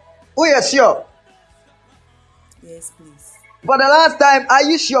 Who is sure? Yes, please. For the last time, are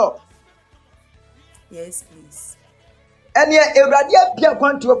you sure? Yes, please. And yet, Ewurade apia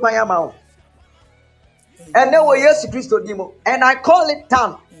kwantu opanyama. And then we Yesu Kristo dimo. And I call it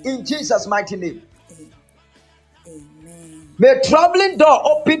down in Jesus' mighty name. Amen. May traveling door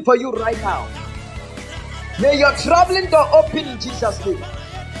open for you right now. May your traveling door open in Jesus' name.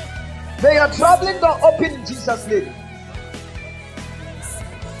 May your traveling door open in Jesus' name.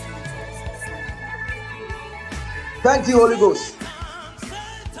 Thank you, Holy Ghost.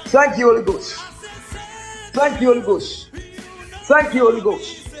 Thank you, Holy Ghost. Thank you, Holy Ghost. Thank you, Holy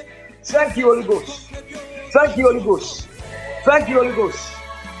Ghost. Thank you, Holy Ghost. Thank you, Holy Ghost. Thank you, Holy Ghost.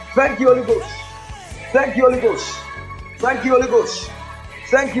 Thank you, Holy Ghost. Thank you, Holy Ghost. Thank you, Holy Ghost.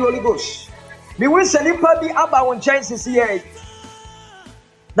 Thank you, Holy Ghost. Me win se nipa bi aba won chances here.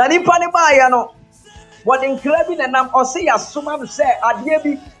 Na nipa ne ba ya no. Won nkra bi na nam ose ya soma no se ade bi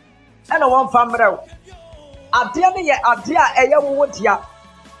e na won fa mrew. Ade ne ye ade a eye wo wotia.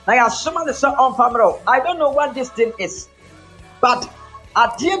 Na ya soma ne se on fa mrew. I don't know what this thing is. But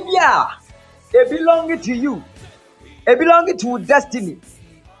ade bi it belongs to you. It belongs to destiny.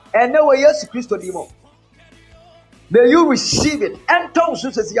 And now Yesu Kristo dimo. May you receive it. Enter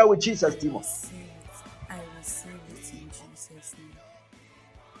here with Jesus, Timo. I receive it in Jesus' name.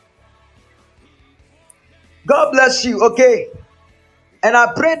 God bless you, okay? And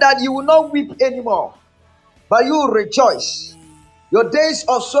I pray that you will not weep anymore, but you will rejoice. Your days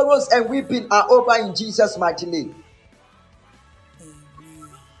of sorrows and weeping are over in Jesus' mighty name. Amen.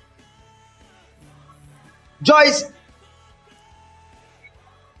 Joyce.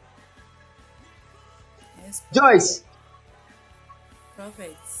 Yes, Joyce.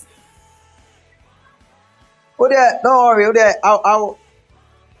 Prophets. Oh there, don't worry. Oh there,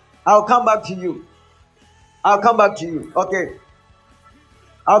 I'll come back to you. I'll come back to you. Okay.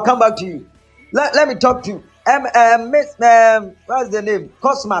 I'll come back to you. Let me talk to you. Miss what's the name?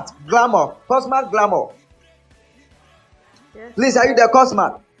 Cosmat Glamour. Cosmat Glamour. Yes. Please, are you there,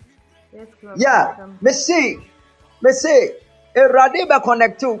 Cosmat? Yes, Club. Yeah. Me say, a radiba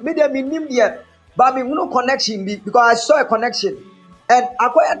connect to me. There me nim there, but me no connection be because I saw a connection, and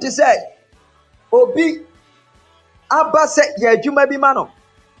according to say, Obi, Abba said, yeah, you may be mano.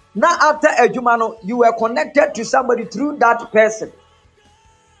 Now after a jumano, you were connected to somebody through that person,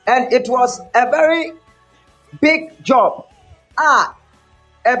 and it was a very big job.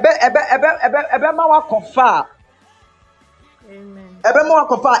 Ebe mawa kofa. Amen. Ebe mawa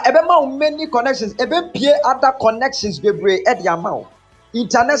kofa. Ebe mawa many connections. Ebe pie other connections bebre edi amount.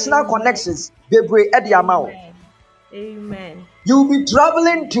 International connections bebre edi amount. Amen. You will be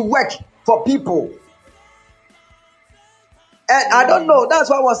traveling to work for people. And I don't know. That's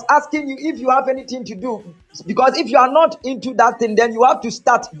why I was asking you if you have anything to do. Because if you are not into that thing, then you have to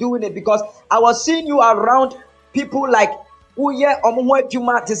start doing it. Because I was seeing you around people like Uye Omuwe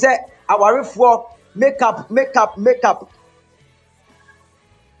Juma to say our for makeup.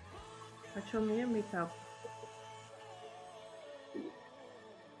 Show me your makeup.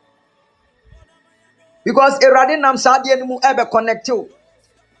 Because Eradin Nam Sadi and Mu ever connect you.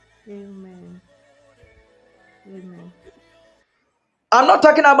 Amen. Amen. I'm not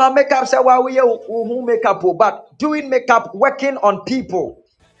talking about makeup, say why we who makeup, but doing makeup, working on people.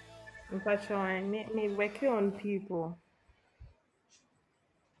 Me working on people.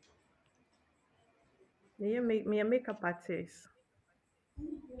 Me a makeup artist.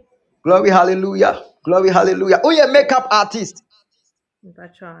 Glory, hallelujah. Glory, hallelujah. Oh, you're a makeup artist.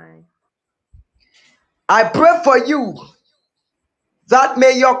 I pray for you that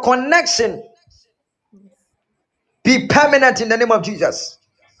may your connection be permanent in the name of Jesus.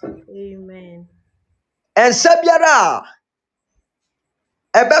 Amen. And Sabiara,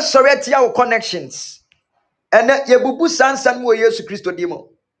 a best sorry connections. And Yebubu Sansan wo Yesu Christo demo.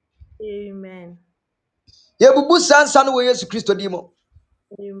 Amen. Yebubu Sansan wo Yesu Christo demo.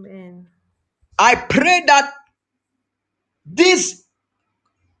 Amen. I pray that this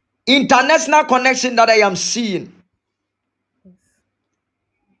international connection that I am seeing,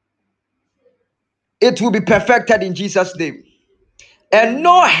 it will be perfected in Jesus' name. And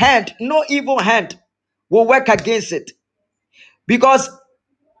no hand, no evil hand will work against it. Because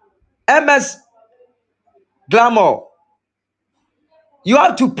MS Glamour, you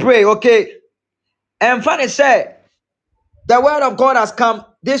have to pray, okay? And funny say, the word of God has come.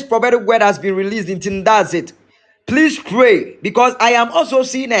 This prophetic word has been released. Until that's it. Please pray, because I am also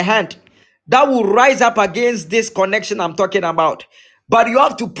seeing a hand that will rise up against this connection I'm talking about. But you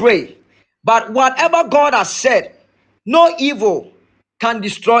have to pray. But whatever God has said, no evil can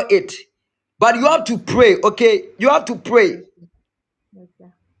destroy it. But you have to pray, okay? You have to pray.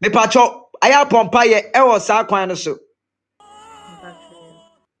 Okay. Me pacho, aya pompa ye ewo sa kwan no so.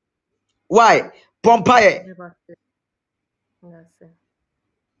 Why? Pompa ye.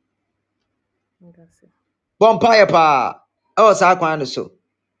 Pompa ye pa. Ewo sa kwan no so.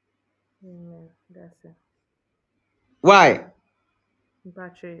 Why?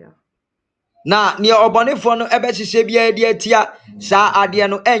 Na ni obonefo no ebe hihye bia di atia sa ade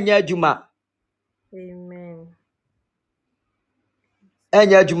no enya adwuma. Amen.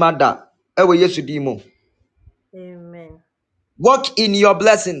 Enya adwuma da ewo Yesu di mu. Amen. Walk in your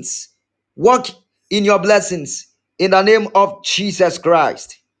blessings. Walk in your blessings in the name of Jesus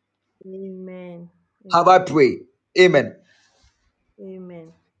Christ. Amen. Have I prayed? Amen.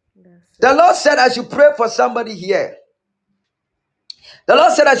 Amen. The Lord said I should pray for somebody here. The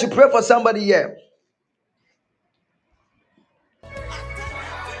Lord said I should pray for somebody here.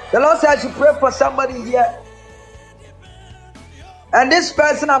 The Lord said I should pray for somebody here. And this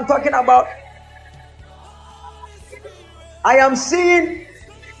person I'm talking about, I am seeing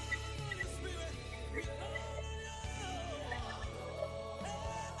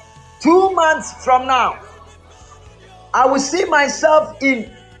two months from now, I will see myself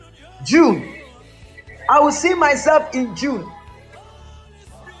in June. I will see myself in June.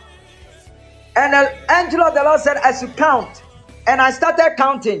 And the angel of the Lord said, I should count. And I started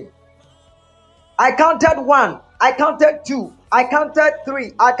counting. I counted 1. I counted 2. I counted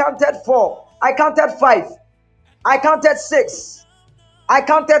 3. I counted 4. I counted 5. I counted 6. I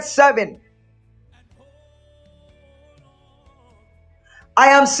counted 7. I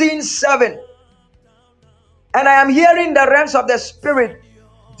am seeing 7. And I am hearing the realms of the spirit.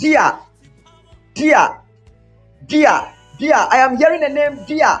 Dear. Dear. Dear. Dear. I am hearing the name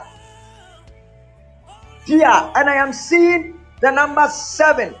Dear. Dear. And I am seeing the number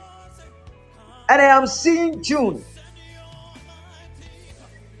 7. And I am seeing June.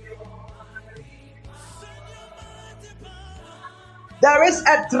 There is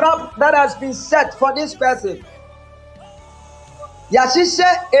a trap that has been set for this person. I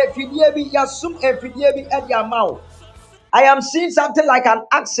am seeing something like an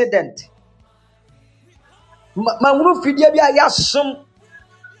accident.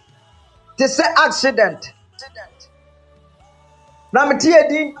 They say accident. Now me tia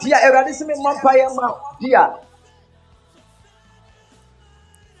din tia erade se me mampaye ma dia.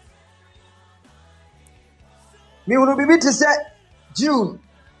 Me will be to say June.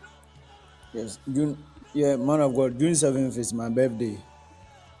 Yes, June. Yeah, man of God, June 7th is my birthday.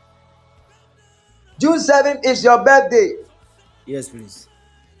 June 7th is your birthday. Yes, please.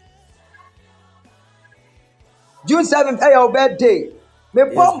 June 7th is your birthday. Me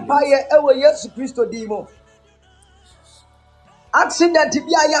pampaye ewe Yesu Kristo dimo. Accident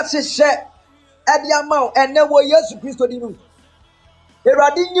bi aya se hye e dia ma ene wo Yesu Kristo dimo.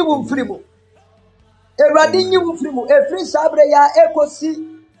 Erade nyi wo mfiri mu. Erade nyi wo mfiri mu. Efiri sabre ya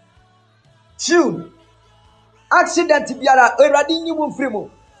ekosi June. Accident biara erade nyi wo mfiri mu.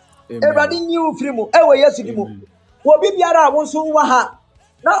 Erade nyi wo mfiri mu ewe Yesu dimo. Wo bi biara wo so wa ha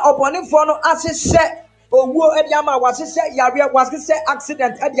na obonefo no asehye owuo e dia ma wasehye yare wasehye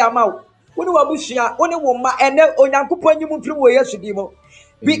accident e dia ma wo. Woni wabushia woni wo ma ene onyankopon nyi wo mfiri mu Yesu dimo.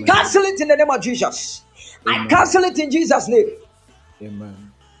 We cancel it in the name of Jesus. I cancel it in Jesus' name.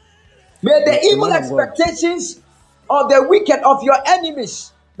 Amen. May the evil expectations of the wicked of your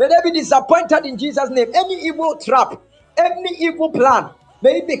enemies, may they be disappointed in Jesus' name. Any evil trap, any evil plan,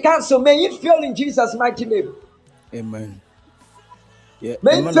 may it be cancelled. May it fail in Jesus' mighty name. Amen. Yeah.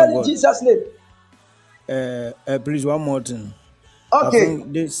 May it fail in Jesus' name. Please, one more thing. Okay. I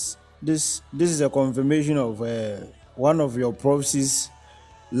think this is a confirmation of one of your prophecies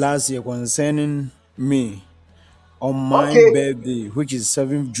last year concerning me on my birthday, which is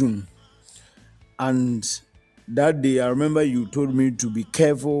 7th June. And that day, I remember you told me to be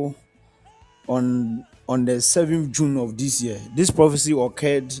careful on the 7th June of this year. This prophecy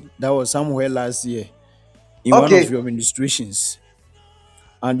occurred, that was somewhere last year in one of your ministrations.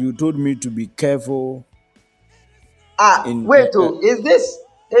 And you told me to be careful. Is this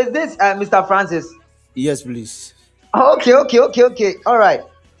Mr. Francis? Yes, please. Okay. All right.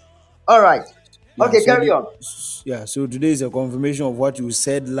 Yeah, okay, so carry on. Yeah, so today is a confirmation of what you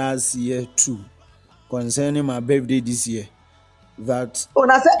said last year too, concerning my birthday this year. That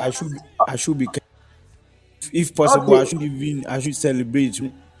I should be careful. If possible, I should celebrate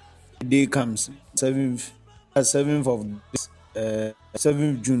when the day comes. 7th of this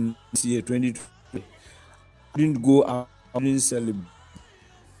 7th June this year, 2020. I didn't go out, I didn't celebrate.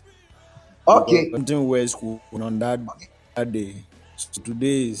 Something was going on that day. So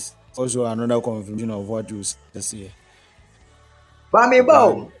today is also another confirmation of what you said here.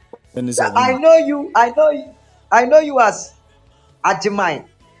 Bamibo, I know you as Ajimai,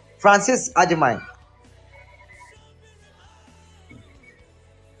 Francis Ajimai.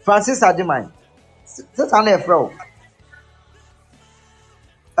 Francis Ajimai. That's an Afro.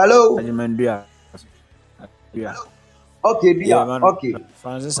 Hello. Ajimai. Yeah. Okay, Bia. Yeah, okay.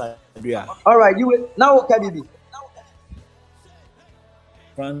 Francis Bia. All right, you will now. Okay, baby.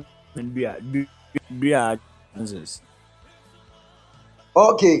 Francis Bia. Francis.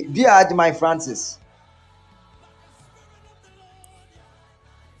 Okay, dear my Francis.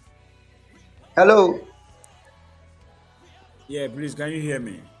 Hello. Yeah, please, can you hear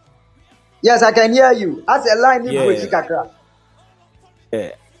me? Yes, I can hear you. As a line,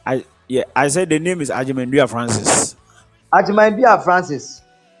 I said the name is Ajimendua Francis. Ajimendua Francis.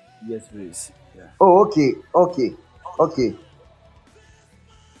 Yes, please. Yeah. Oh, okay.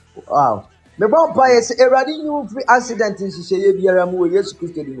 Wow. Me bon pa yes erade new accident in Shishaye biara mu Yesu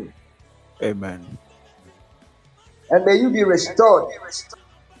Kristo di mu. Amen. And may you be restored.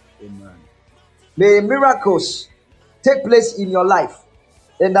 Amen. May miracles take place in your life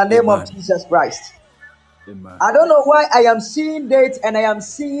in the name of Jesus Christ. Amen. I don't know why I am seeing dates and I am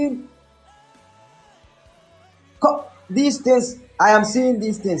seeing these things. I am seeing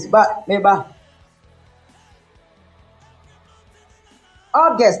these things, but maybe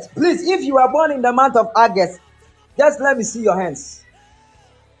August. Please, if you are born in the month of August, just let me see your hands.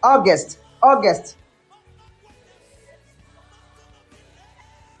 August, August,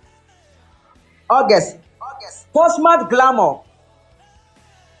 August. Cosmat glamour,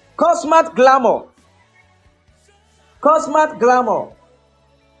 Cosmat glamour, Cosmat glamour,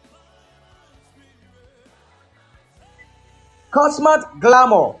 Cosmat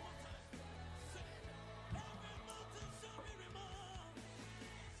glamour.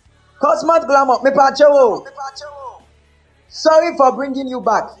 Cosmat glamour. Me pacho. Sorry for bringing you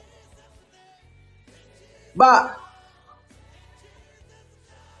back. But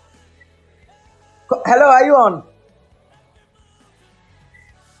hello, are you on?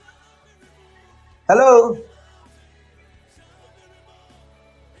 Hello.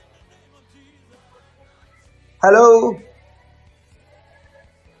 Hello.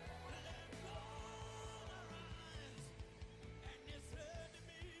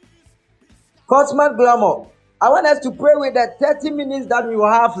 Cosmat glamour. I want us to pray with the 30 minutes that we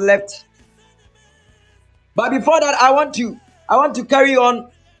will have left. But before that, I want to carry on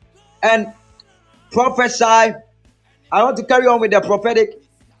and prophesy. I want to carry on with the prophetic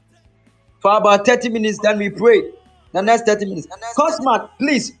for about 30 minutes. Then we pray the next 30 minutes. Cosmat,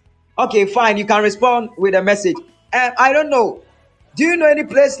 please. Okay, fine. You can respond with a message. I don't know. Do you know any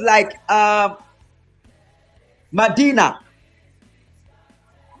place like Medina?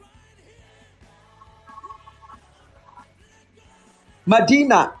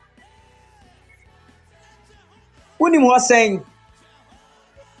 Medina. Unim was saying,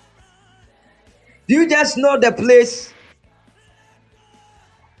 do you just know the place?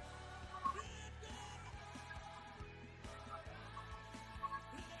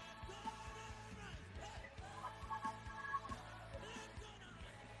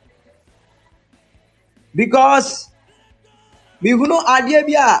 Because we will know idea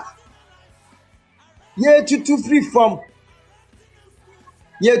ye to free from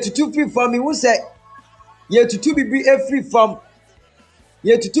ye to free from me who say ye to be free from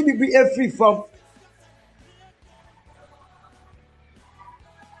ye to be free from.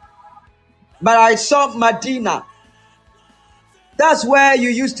 But I saw Medina. That's where you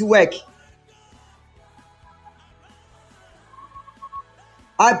used to work.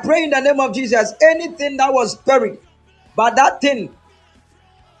 I pray in the name of Jesus, anything that was buried, but that thing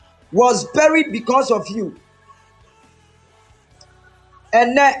was buried because of you.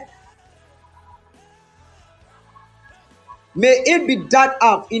 And may it be dug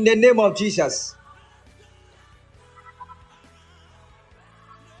up in the name of Jesus.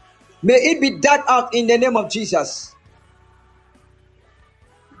 May it be dug up in the name of Jesus.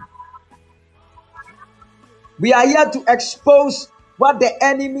 We are here to expose what the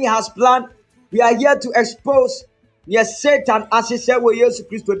enemy has planned. We are here to expose yes, Satan as he said with Jesus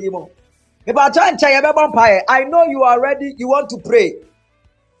Christ demon. I know you are ready. You want to pray.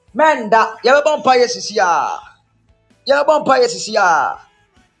 Man, that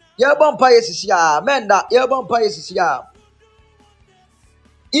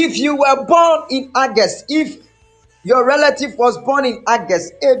if you were born in August, if your relative was born in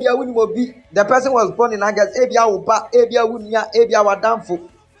August, the person was born in August,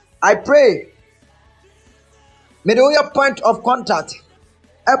 I pray, may the point of contact,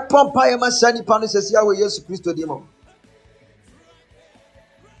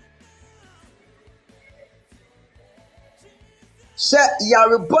 say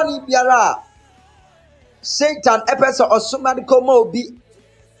yare boni biara Satan episode or somebody come obi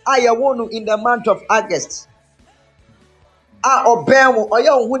ayewonu in the month of August obemu oye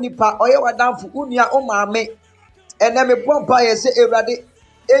ohun nipa oye wadamfu unia o maame ene me pompa ye say ewrade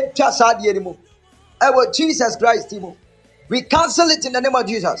entwa saade ni mu ewo Jesus Christ mu. We cancel it in the name of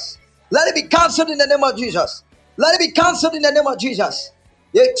Jesus. Let it be cancelled in the name of Jesus. Let it be cancelled in the name of Jesus.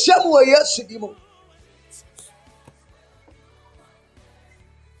 Ye chemu o Yesu di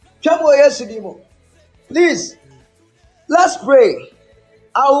mu. Please, let's pray.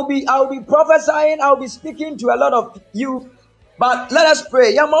 I will be prophesying. I will be speaking to a lot of you, but let us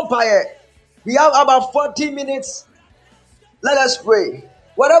pray. We have about 40 minutes. Let us pray.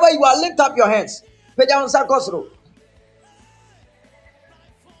 Whatever you are, lift up your hands.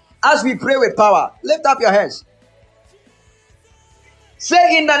 As we pray with power, lift up your hands.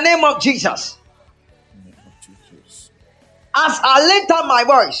 Say in the name of Jesus. As I lift up my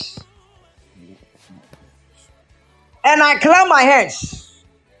voice and I clap my hands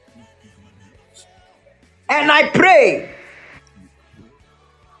and I pray,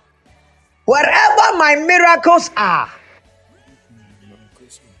 wherever my miracles are,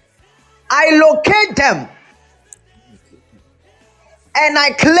 I locate them and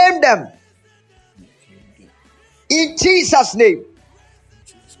I claim them in Jesus' name.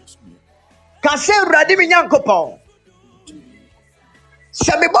 Can say Radimi Nyankopon.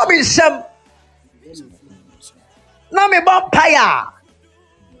 Semi Bobby Sem. Na me bon paya.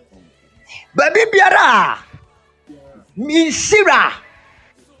 Baby biara. Mi sira.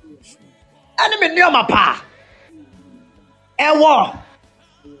 Ani me nyoma pa. Ewo.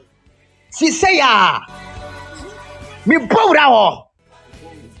 Si say ya. Mi bowra ho.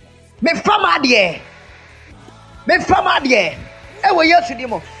 Me fama de. Me fama de. Ewo yesu di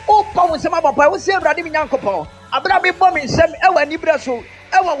mo. O pa wo nsema papa wo se Awurade mi Nyankopon. Abra me bom nsem ewo anibra so.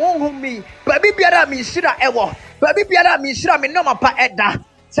 Ewo wonhum mi. Baby biara mi sira ewo. Baby biara mi sira me nyoma pa eda.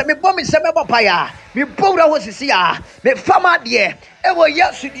 Se me bom nsem e papa ya. Me bowra ho sisi ya. Me fama de. Ewo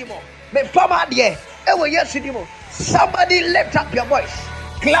yesu di mo. Me fama de. Ewo yesu di mo. Somebody lift up your voice.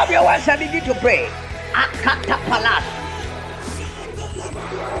 Clap your hands and begin to pray. Akata palas.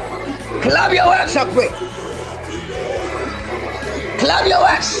 Clap your hands and pray. Clap your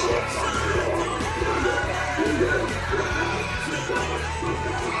hands.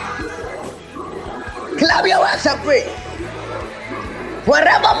 Clap your hands and pray.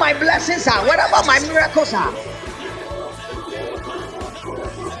 Wherever my blessings are, wherever my miracles are,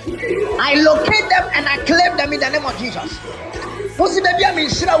 I locate them and I claim them in the name of Jesus. Pusi baby ami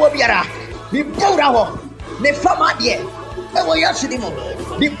shira wo biara. Bi powra ho. Me fama de. E wo yasudi mo.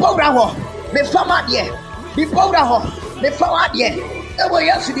 Bi powra ho. Me fama de. Bi powra ho. Me fama de. E wo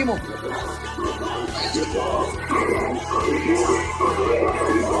yasudi mo.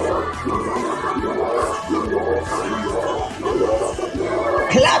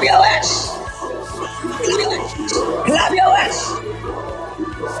 Clap your hands. Clap your hands.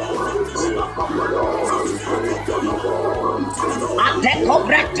 Ateko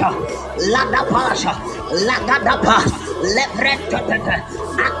bretta, lada pasha, lada dapa, lebretta,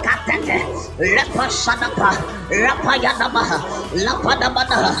 akatete, lepasadapa, rapayadaba,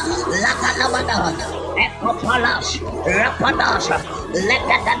 lapadabada, lakadabada, ekopalas, rapadasha,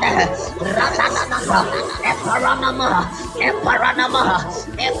 lekadada, ratanana, eparanama, eparanama,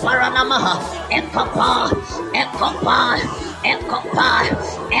 eparanama, ekopa, ekopa, ekopa,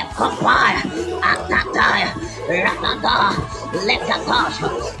 ekopa, akataya, rakada, lekatasha,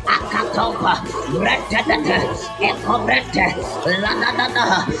 akatopa, retadata, ekobrete, lanadada,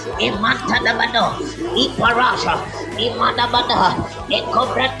 imantadabado, iparasha, imadabada,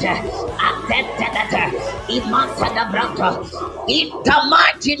 ekobrete, atetadata, imantadabrata, in the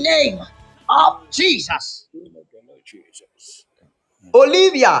mighty name of Jesus.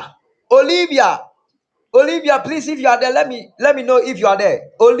 Olivia, please, if you are there, let me know if you are there.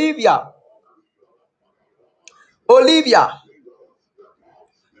 Olivia,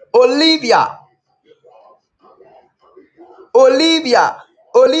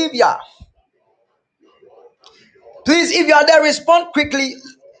 please, if you are there, respond quickly.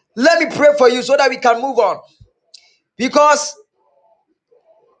 Let me pray for you so that we can move on. Because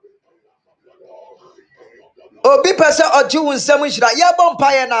Obi person or Jew in Samushra, ya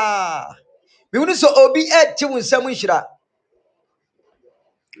bompire na. We want to Obi et Jew in Samushra.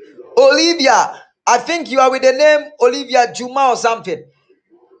 Olivia, I think you are with the name Olivia Juma or something.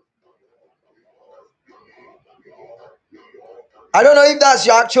 I don't know if that's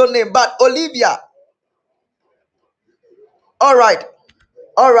your actual name, but Olivia. All right.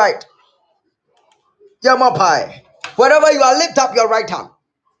 Yamapai. Wherever you are, lift up your right hand.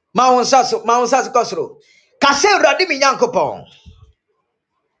 Maunsasu kosro. Kase radimi yankopon.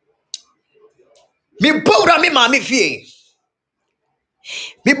 Mi bowra mi mami fie.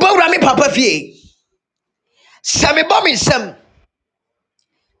 Mi bowra mi papa fie. Se mi bom insem.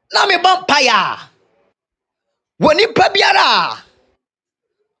 Na mi bom paya. Woni pabiara.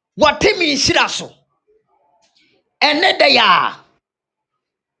 Wati mi insira so. Ene de ya.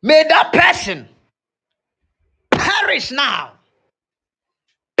 May that person perish now.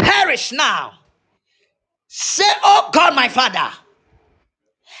 Perish now. Say, oh God, my Father,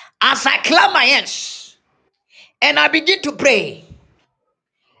 as I clap my hands and I begin to pray,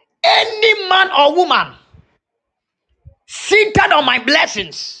 any man or woman seated on my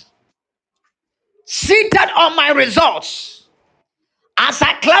blessings, seated on my results, as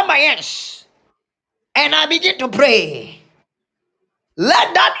I clap my hands and I begin to pray,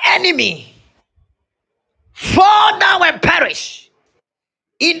 let that enemy fall down and perish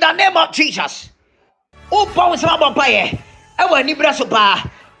in the name of Jesus. Upa usama bampaye ewa ni braso pa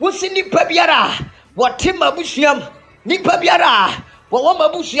wusi ni pabiara wote mabusiam ni pabiara wo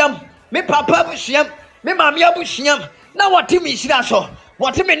mabusiam me papa busiam me mame abusiam na wote mi sira so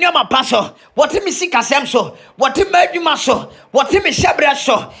What me nyama paso, what me sikasem so, what me adwuma so, what me shebre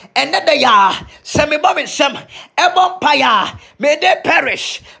so, and that they are, semi bomb sem, ebon paya, may they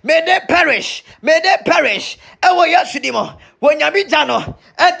perish, may they perish, may they perish, ewo yasudimo, when yamijano,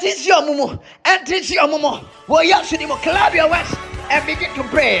 and teach your mumu, and teach your mumu, wo yasudimo, clap your words and begin to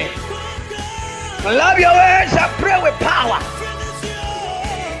pray. Clap your words and pray with power.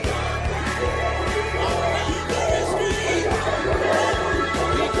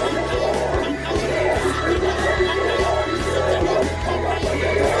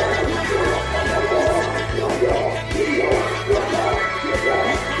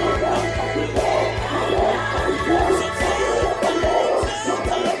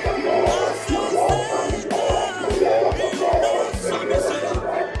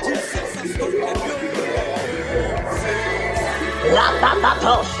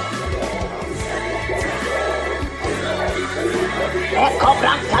 Rapapatos.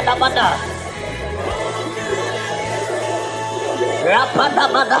 Ekobrantadabada.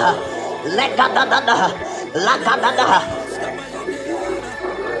 Rapadabada. Legadadada. Lagadada.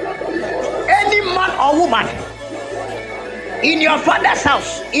 Any man or woman in your father's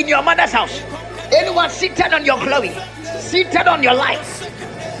house, in your mother's house, anyone seated on your glory, seated on your life,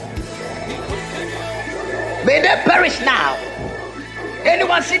 may they perish now.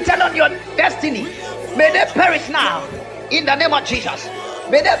 Anyone seated on your destiny, may they perish now in the name of Jesus.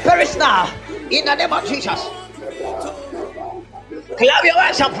 May they perish now in the name of Jesus. Clap your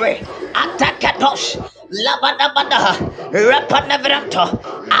hands and pray. Atakatos, labadabada, repanevranto,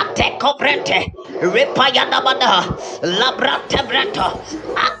 atekobrente, repayadabada, labrantebrento,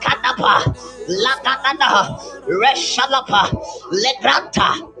 akadaba, lagadada, reshalapa,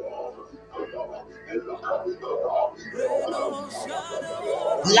 legranta.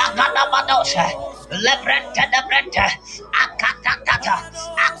 Lagadabadosha, lebrente de brente, akatakata,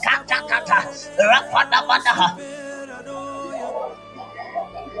 akatakata, rapadabada.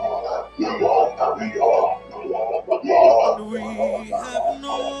 We have no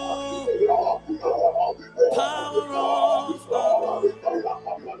power of our own.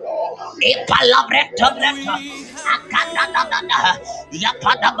 Ipalabreto breto, akadadadada,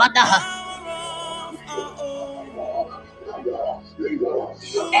 yapadabada.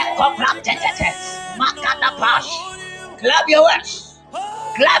 Clap your words.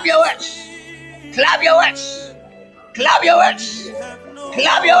 Clap your words. Clap your words. Clap your words.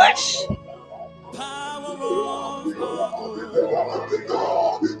 Clap your words.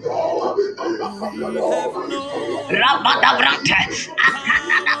 Rabadabrante,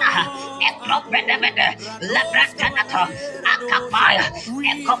 akadadada, ekropedebede, lebrantanata, akapaya,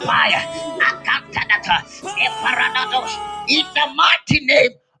 ekopaya, akantadata, eparadados. In the mighty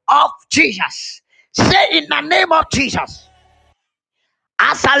name of Jesus. Say in the name of Jesus.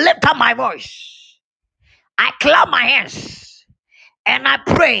 As I lift up my voice, I clap my hands and I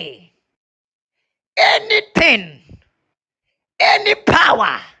pray. Anything, any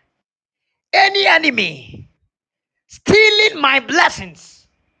power, any enemy stealing my blessings,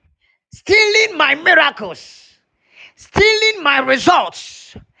 stealing my miracles, stealing my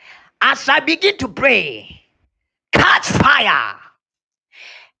results, as I begin to pray, catch fire,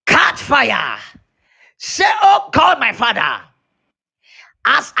 catch fire. Say, oh God, my Father,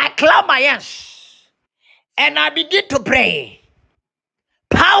 as I clap my hands and I begin to pray,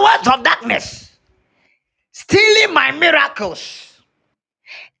 powers of darkness stealing my miracles,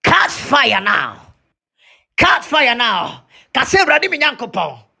 catch fire now. Catch fire now. Kase bradi mi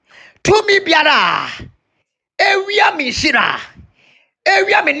nyankopon. Tumi biara. Ewia mi shira.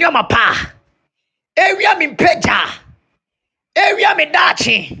 Ewia mi nyoma pa. Ewia mi mpeja. Ewia mi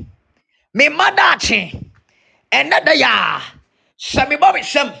dachi. Mi madachi. Enada ya. Sami bobi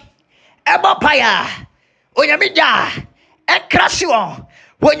sem. Ebo paya. Onyamija. Enkrasiwo.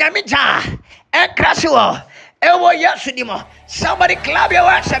 Onyamija. Enkrasiwo. Ewo yasudimo. Somebody clap your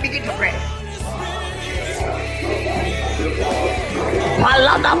hands and begin to pray.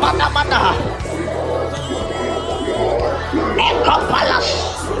 Palada bada bada. Eko palas.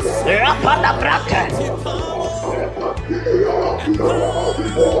 Rapada brate.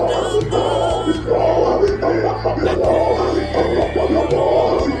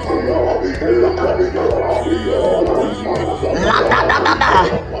 La da da da da.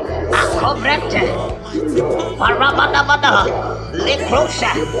 Ako brate. Parabada bada.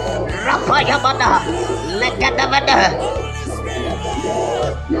 Likrosa. Rapaya bada. Legada bada.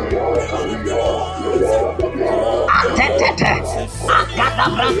 Ebrete,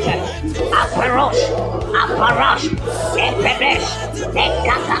 Akadabrante, Aparosh, Aparash, Eperesh,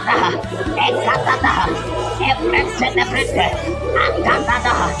 Ekatadaha, Ekatadaha, Ebrete, Ebrete,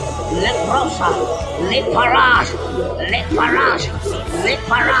 Akadadaha, Leprosa, Liparash, Liparash,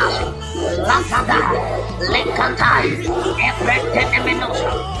 Liparash, Lakadaha, Lekatai, Ebrete,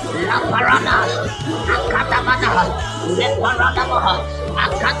 Nemenosa, Laparanas, Akadabadaha, Leparadabaha,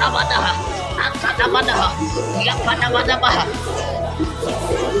 Akadabadaha, Akadabadaha, Yapadabadabaha.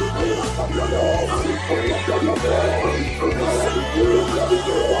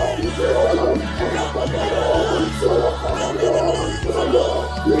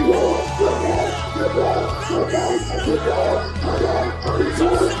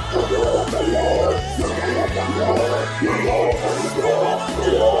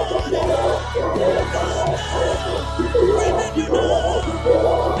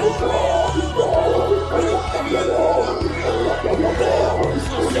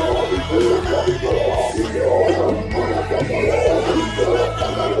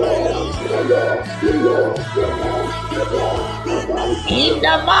 In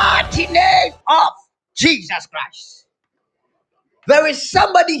the mighty name of Jesus Christ, there is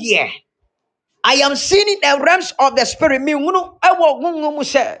somebody here. I am seeing in the realms of the spirit.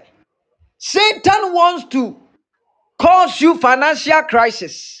 Satan wants to cause you financial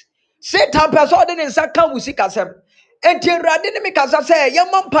crisis. Satan person in Saka Wusikasem. And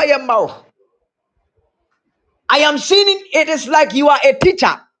I am seeing it is like you are a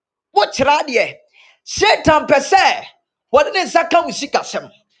teacher. What's radie? Satan per se. What is Saka Wusikasem?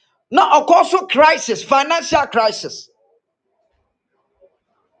 Now, of course, crisis, financial crisis.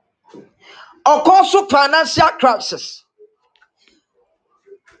 Of course, financial crisis.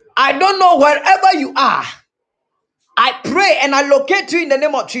 I don't know wherever you are. I pray and I locate you in the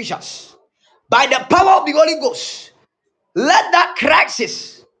name of Jesus. By the power of the Holy Ghost, let that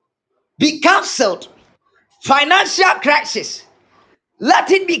crisis be cancelled. Financial crisis, let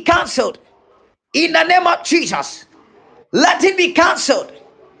it be cancelled in the name of Jesus. Let it be cancelled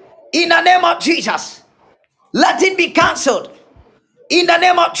in the name of Jesus. Let it be cancelled in the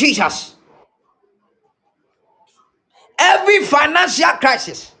name of Jesus. Every financial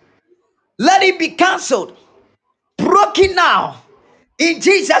crisis, let it be cancelled, broken now in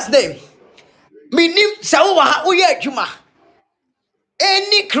Jesus' name.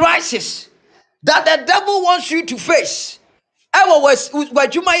 Any crisis that the devil wants you to face, and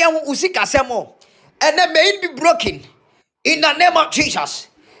then may it be broken in the name of Jesus.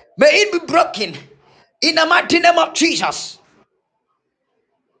 May it be broken in the mighty name of Jesus.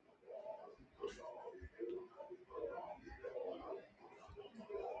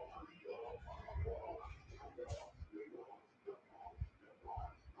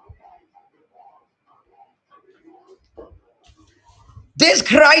 This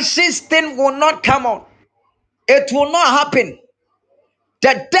crisis thing will not come on. It will not happen.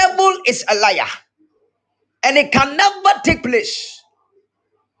 The devil is a liar, and it can never take place.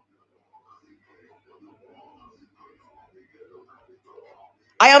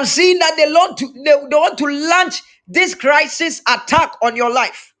 I am seeing that they want to launch this crisis attack on your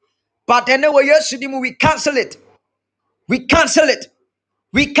life. But anyway, yes, we cancel it. We cancel it.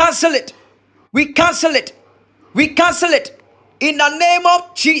 We cancel it. We cancel it. We cancel it. In the name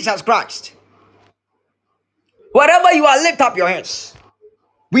of Jesus Christ. Wherever you are, lift up your hands.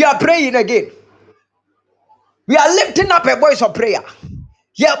 We are praying again. We are lifting up a voice of prayer.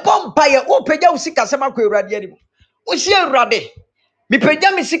 Yeah, bumpire, open your sikasema kwe radiani. Ushie rade. Mi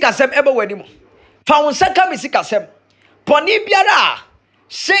peja mi sikasem ebe wenimu. Faunsaka mi sikasem. Poni biara.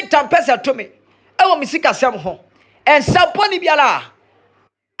 Satan pesa to me. Ewo mi sikasem ho. And saponi biara.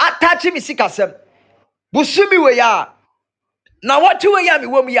 Atachi mi sikasem. Busumi we ya. Na watu we ya mi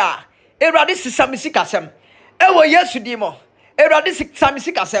womu ya. Erade sisa mi sikasem. Ewo Yesu dimo. Erade sisa mi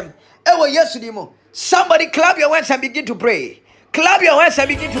sikasem. Ewo Yesu dimo. Somebody clap your hands and begin to pray. Clap your hands and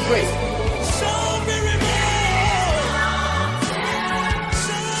begin to pray.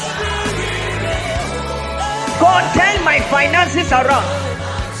 God, turn my finances around.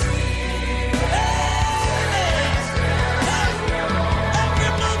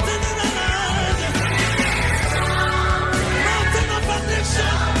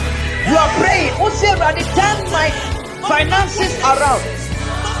 You are praying. Turn my finances around.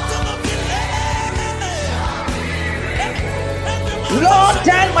 Lord,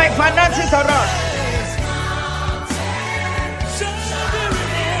 turn my finances around.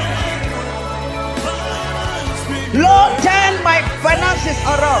 Lord, turn my finances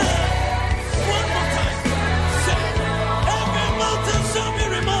around.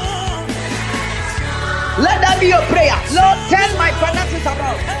 Let Let that be your prayer. Lord, turn my finances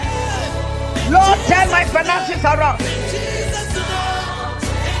around. Lord, turn my finances around.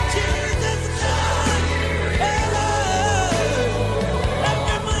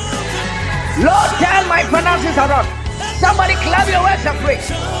 Lord, turn my finances around. Somebody clap your words and pray.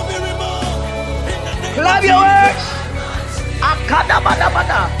 Clap your words.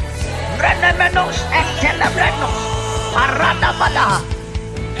 Akadabadabada. Renemenos ekelebranos. Paradabada.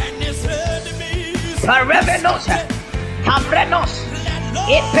 Parevenos. Hamrenos.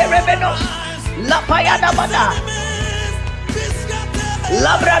 Iperevenos. Lapayadabada.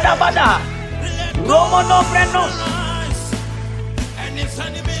 Labradabada. Romonobrenos.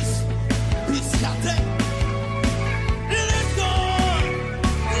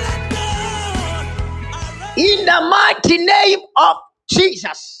 In the mighty name of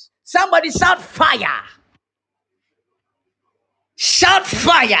Jesus. Somebody shout fire. Shout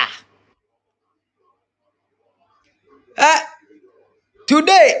fire.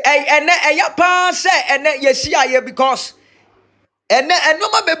 Today, because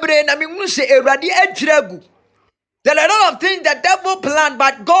there are a lot of things the devil planned,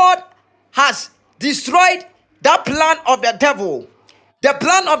 but God has destroyed that plan of the devil. The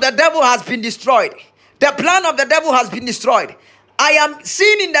plan of the devil has been destroyed. The plan of the devil has been destroyed. I am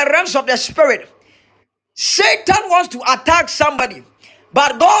seeing in the realms of the spirit. Satan wants to attack somebody,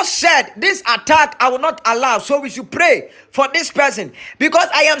 but God said, this attack I will not allow. So we should pray for this person, because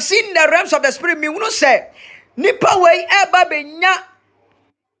I am seeing in the realms of the spirit. Me wunu say, nipa way eba benya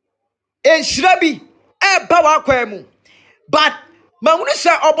enshrabi eba wa kwemu. But Mamunu say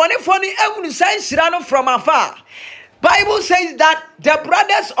obonifoni ehunu say nshira from afar. Bible says that the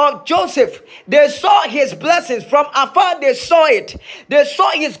brothers of Joseph, they saw his blessings from afar. They saw it. They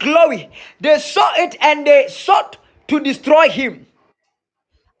saw his glory. They saw it and they sought to destroy him.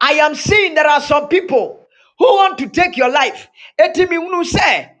 I am seeing there are some people who want to take your life. Etimi unu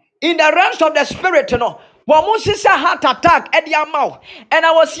say in the realms of the spirit, wamusisa heart attack at your mouth. And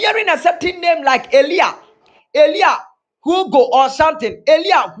I was hearing a certain name like Elia, Hugo or something.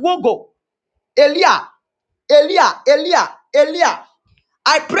 Hugo, Elia.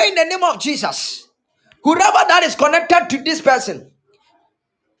 I pray in the name of Jesus. Whoever that is connected to this person,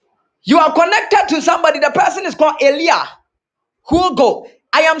 you are connected to somebody. The person is called Elia. Hugo.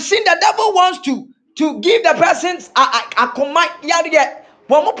 I am seeing the devil wants to give the person's akoma yariye.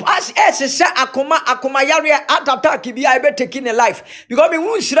 Womu pass say akoma yariye attack bi I be taking a life, because me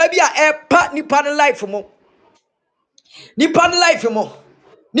won shira bi a pa nipa ne life mo. Nipa ne life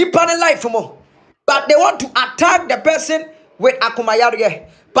mo. But they want to attack the person with akumayariye.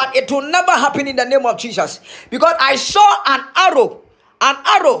 But it will never happen in the name of Jesus. Because I saw an arrow.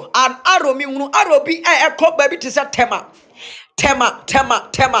 Me arrow be a cop baby to say tema.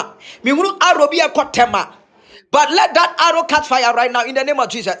 Me arrow be a cop tema. But let that arrow catch fire right now in the name of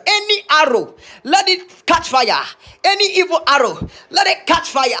Jesus. Any arrow, let it catch fire. Any evil arrow, let it catch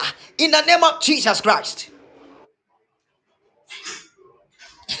fire in the name of Jesus Christ.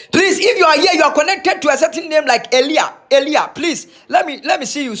 Please, if you are here, you are connected to a certain name like Elia. Please, let me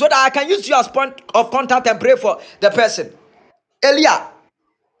see you so that I can use you as point of contact and pray for the person. Elia.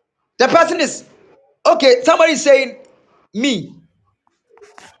 The person is okay. Somebody is saying me.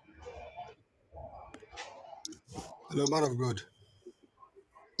 Hello, man of God.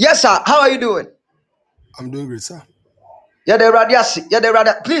 Yes, sir. How are you doing? I'm doing great, sir. Yeah, the radiasi. Yeah, the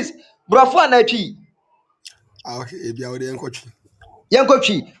radia. Please, Boafo anachi. Okay, ebi awode enkochi.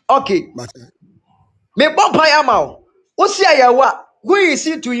 Yankochi. Okay. But Me bompa yamao. Usi ayawa. Who is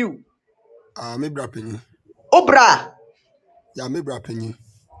it to you? me bra penyi. Obra. Ya me bra penyi.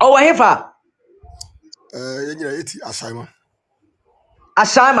 Owahefa. Yenyina eti assignment.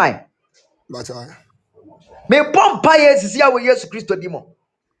 Asamai. But Me bompa yes ya we Yesu Kristo dimo.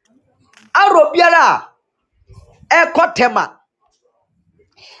 Arobiara. Ekotema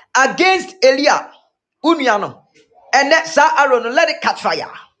against Elia Uniano, and let Sir Aaron let it catch fire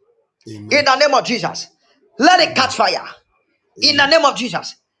amen. in the name of Jesus. Let it catch fire in the name of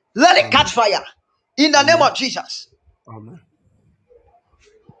Jesus. Let it catch fire in the name of Jesus. Amen.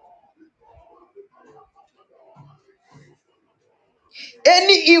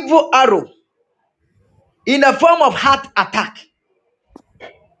 Any evil arrow in the form of heart attack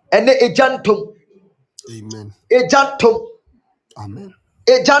and a jantum, Amen. a jantum, Amen.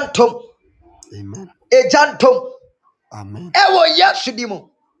 a jantum, Amen. a jantum. Amen. Ewo yasudimo.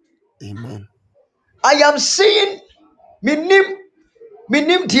 Amen. I am seeing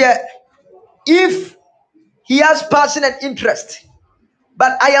minim dear if he has passion and interest.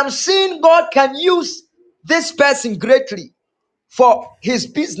 But I am seeing God can use this person greatly for his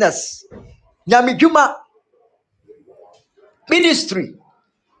business. Nyame dwuma, ministry.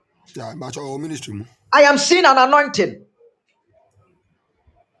 Yeah, but our ministry mu. I am seeing an anointing.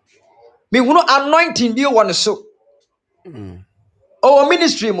 Me who anointing be one so. Our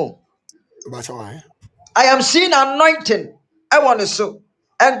ministry mo. But our I am seeing anointing. I want to so.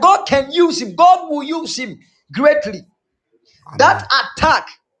 And God can use him. God will use him greatly. That Amen. attack,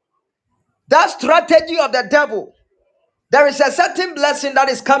 that strategy of the devil, there is a certain blessing that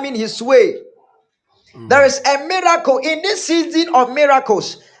is coming his way. There is a miracle in this season of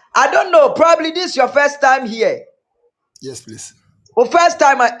miracles. I don't know, probably this is your first time here. Yes, please. Or first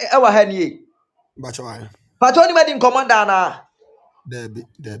time I ever had here. But our But only made in commander na there be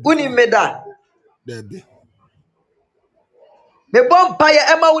uni meda. there be. Me bomb pie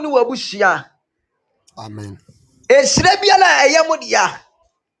Emma uni wabushia. Amen. E srebiala e yamudia.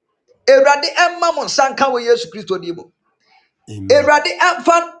 Erade Emma Monsanka we Yesu Christo dimo. Amen. Erade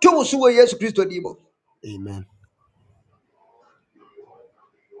Emfan to so we Yesu Christo dimo. Amen.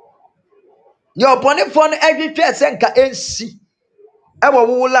 Your bonnet phone every church senka NC. Ewa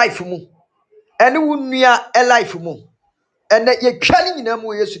wo life mu. Ene wo nua e life mu. Ene ye twani nyina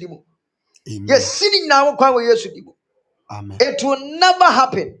mu Yesu dimo. Ye Amen. sini nyina wo kwa we Yesu dimo. Amen. It will never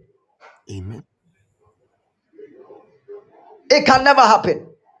happen. Amen. It can never happen.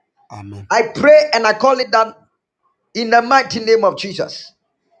 Amen. I pray and I call it done in the mighty name of Jesus.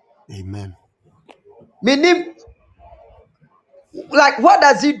 Amen. Meaning, like, what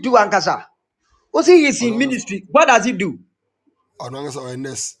does he do, Ankasa? What's he is in ministry? What does he do? Onangasa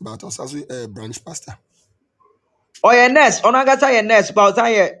awareness, but also a branch pastor. Or a nurse, Onagasa a nurse, but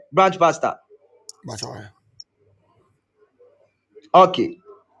a branch pastor. But our Okay,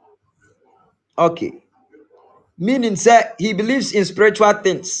 okay. Meaning, sir, he believes in spiritual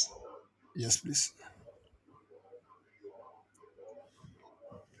things. yes, please.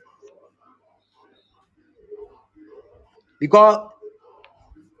 Because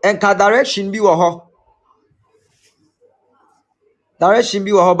enka direction be waho. Direction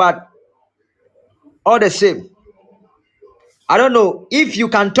be waho, but all the same. I don't know if you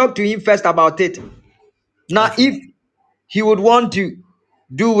can talk to him first about it. Now, Okay. if he would want to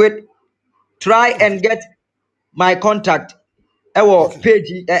do it, try Okay. and get my contact. Our Okay.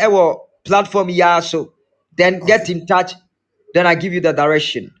 page, our platform, yeah. So then Okay. get in touch. Then I give you the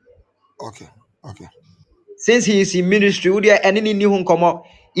direction. Okay. Okay. Since he is in ministry, would there any new come up?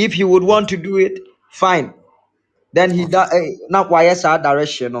 If he would want Okay. to do it, fine. Then he Okay. not why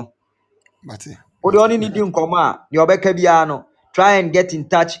direction. No. Would only need But him come out. Your no. Try and get in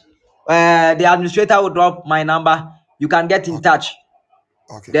touch. The administrator will drop my number. You can get in okay. touch.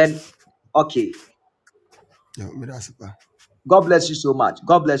 Okay. Then, okay. Yeah, me that's super. God bless you so much.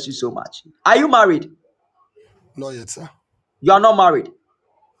 God bless you so much. Are you married? Not yet, sir. You are not married.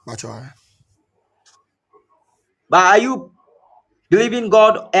 But But are you believing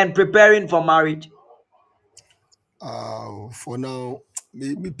God and preparing for marriage? for now,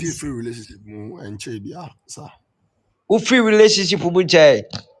 me pay free relationship and yeah, sir. Who free relationship with each.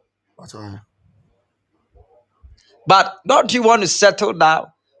 But But don't you want to settle down?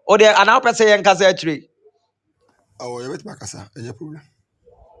 Or there an person young tree. oh, you wait back, sir. Any problem?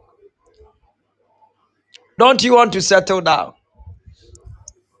 Don't you want to settle down?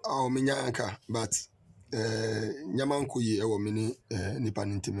 Oh, me nyanka, but nyamanko ye ewo mini nipa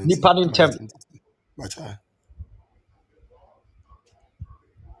intimate. Nipa Am I ntem. getting it? But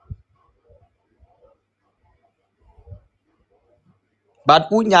But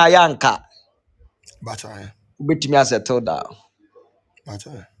unya yanka. but Ubetimi settle down. but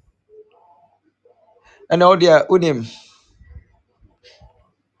And all there unim.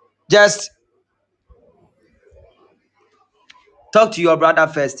 Just talk to your brother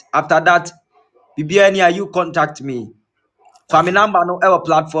first. After that, BBN you contact me. Family okay. number no our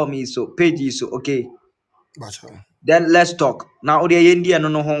platform is so page is so okay. But Then let's talk. Now the India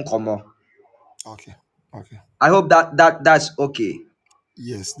no home come. okay. Okay. I hope that's okay.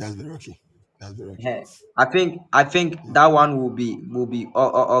 Yes, that's very okay. That's very okay. Yeah. I think Yeah. that one will be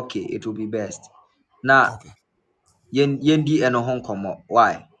okay. It will be best. Now Okay. yendi eno hon komo.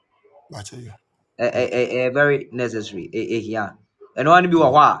 Why? But you. Yeah. Very necessary. Yeah. And one be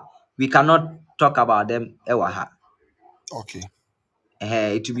wa we cannot talk about them. Ewa. Okay.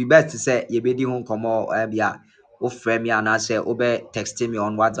 It will be best to say ye be di hon komo. Yeah. O frame me and I say obe texting me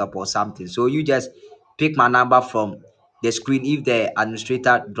on WhatsApp or something. So you just pick my number from the screen. If the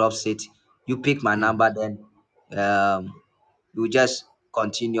administrator drops it, you pick my number. Then you just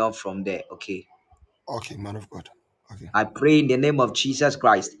continue from there. Okay. Okay, man of God. Okay. I pray in the name of Jesus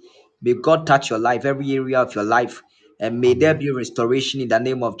Christ. May God touch your life, every area of your life, and may there Amen. be restoration in the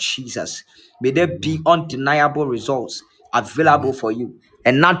name of Jesus. May there be Amen. undeniable results available Amen. for you.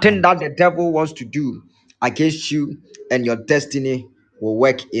 And nothing Amen. that the devil wants to do against you and your destiny will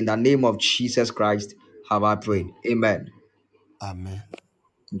work in the name of Jesus Christ. Have I prayed? Amen. Amen.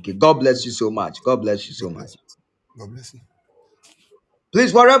 Okay. God bless you so much. God bless you so God much. bless you. God bless you.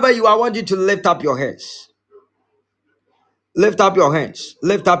 Please, wherever you are, I want you to lift up your hands. Lift up your hands.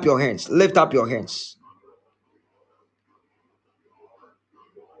 Lift up your hands. Lift up your hands.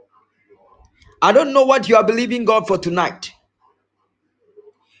 I don't know what you are believing God for tonight.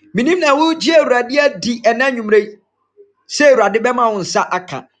 Minim na wo je awurade adi ɛna nwumre sɛ awurade bɛma wo nsa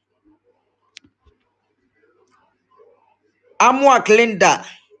aka. Amoa Linda,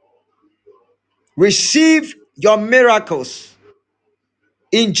 receive your miracles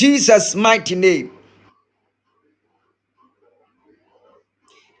in Jesus' mighty name.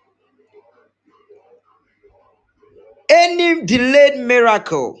 Any delayed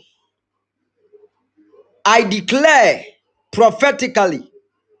miracle, I declare prophetically,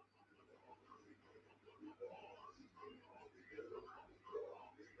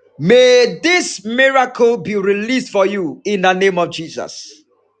 may this miracle be released for you in the name of Jesus.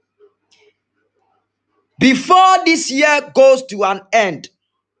 Before this year goes to an end,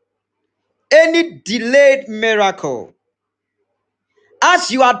 any delayed miracle,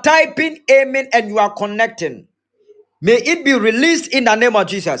 as you are typing amen and you are connecting, may it be released in the name of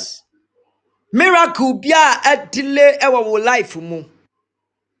Jesus. Miracle be a delay our life mu.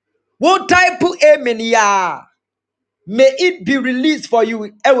 What type amen ya? May it be released for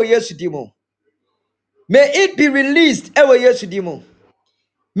you. Ewo Yesu dimo. May it be released. Ewo Yesu dimo.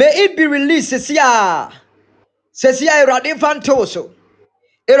 May it be released. Sesia. Sesia Erade Fantoso.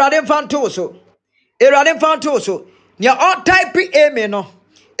 Erade Fantoso. Erade Fantoso. Nya all type amen no.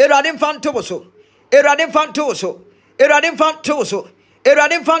 Erade Fantoso. Erade Fantoso. Erade Fantoso.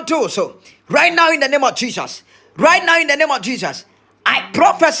 Erade Fantoso. Right now in the name of Jesus. Right now in the name of Jesus. I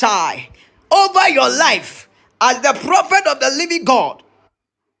prophesy over your life as the prophet of the living God.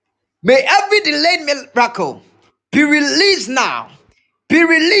 May every delayed miracle be released now. Be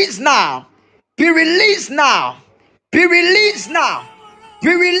released now. Be released now. Be released now.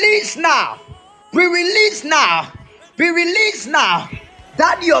 Be released now. Be released now. Be released now.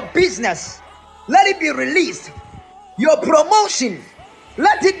 That your business, let it be released. Your promotion,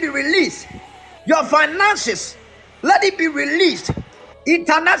 let it be released. Your finances, let it be released.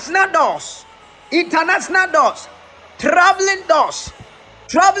 International doors, international doors, traveling doors,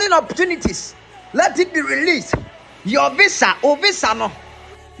 traveling opportunities, let it be released. Your visa, oh visa no,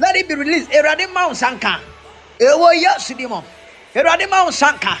 let it be released. Erade Mount Sanka, Ewo Yasudimo, Erade Mount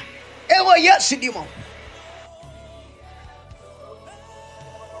Sanka, Ewo Yasudimo.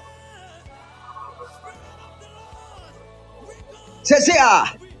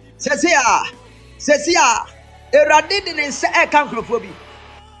 Sesia, Sesia, Sesia, Erade didn't say a cancrophobia.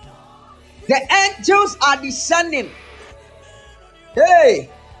 The angels are descending. Hey,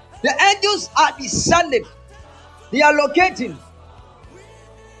 the angels are descending. They are locating.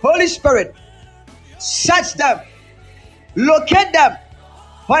 Holy Spirit, search them, locate them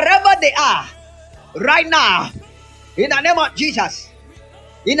wherever they are right now. In the name of Jesus.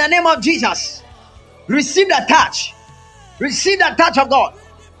 In the name of Jesus. Receive the touch. Receive the touch of God.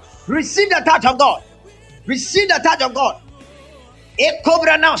 Receive the touch of God. Receive the touch of God.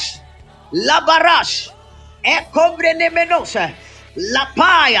 Ekobranos, Labarash, Ekobrenemenos,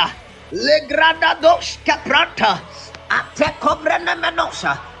 Lapaya, Legradados Capranta,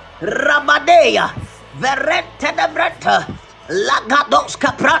 Atecobrenemenosa, Rabadea, Verente de Brenta, Lagados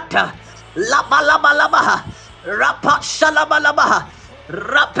Capranta, Labalabalabaha, Rapashalabalabaha,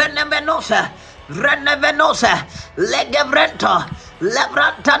 Rapenemenosa, Renevenosa, Legevrento,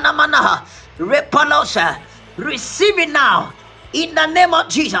 Lebrantanamanaha, Repalosa. Receive it now in the name of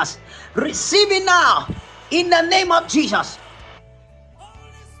Jesus. Receive it now in the name of Jesus.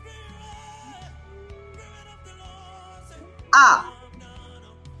 Ah,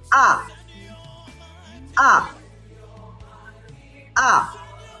 ah, ah, ah.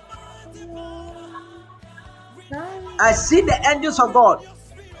 I see the angels of God.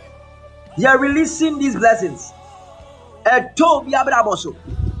 They are releasing these blessings. Etobi abraboso.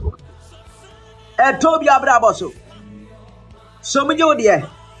 Etobi abraboso. Somujo there.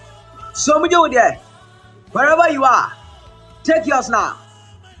 Somujo there. Wherever you are, take yours now.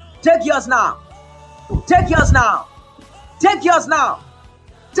 Take yours now. Take yours now. Take yours now.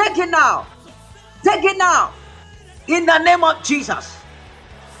 Take it now. Take it now. In the name of Jesus.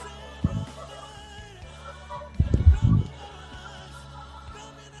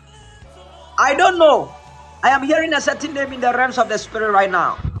 I don't know. I am hearing a certain name in the realms of the spirit right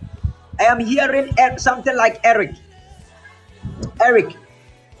now. I am hearing something like Eric. Eric,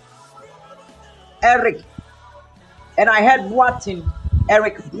 and I heard Boatin,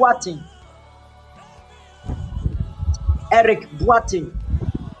 Eric Boatin, Eric Boatin.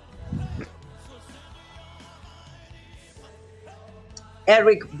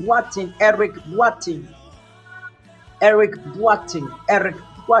 Eric Boatin, Eric Boatin, Eric Boatin, Eric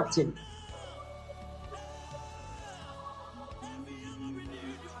Boatin.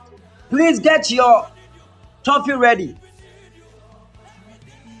 Please get your toffee ready.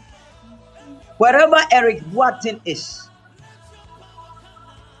 Wherever Eric Boatin is,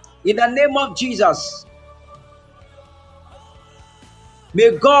 in the name of Jesus,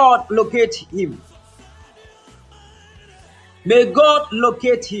 may God locate him. May God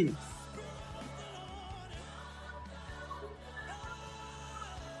locate him.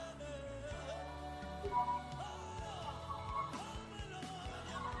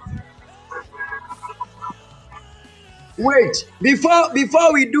 Wait,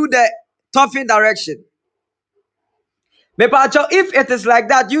 before we do the toffee direction, if it is like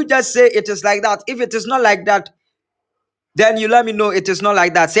that, you just say it is like that. If it is not like that, then you let me know it is not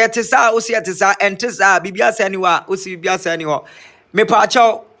like that. Say it is usi it is and it is bibia seniwa usi bibia seniwa. Me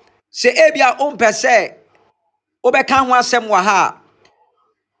pacho say ebia pese obeka ho asem wa ha.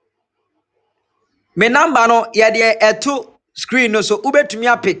 Me number no ye de eto screen no so ubetumi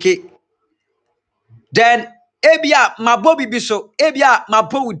apeke. Then ebia mabo bibi so ebia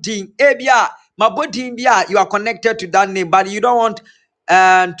mabo udin ebia mabo din bia you are connected to that name but you don't want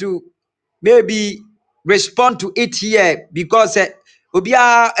to maybe respond to it here because obi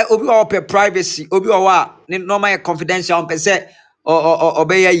open privacy obi wa normal confidential person or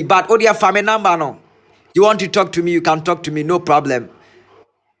obey but odia family number no you want to talk to me you can talk to me no problem.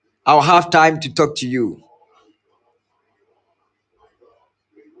 I'll have time to talk to you.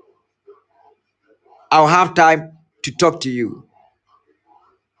 I'll have time to talk to you.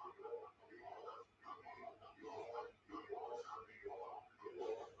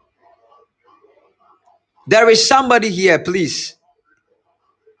 There is somebody here, please.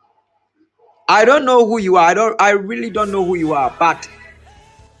 I don't know who you are. I really don't know who you are, but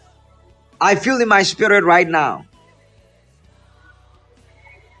I feel in my spirit right now.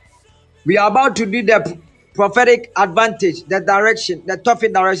 We are about to do the prophetic advantage, the direction, the toffee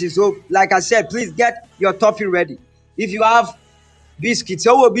direction. So, like I said, please get your toffee ready. If you have biscuits,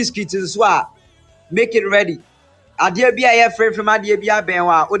 biscuits as well, make it ready. Adia be a free from Adia be a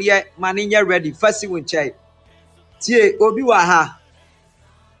benwa, Odia maninya ready. First thing we check. Tie Obi Waha.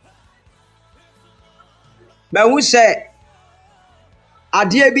 But who say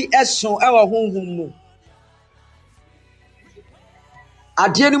Adia be eson ewa hum.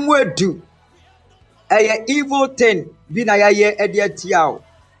 Adia ni mu edu. A evil thing bi na ye ede atia o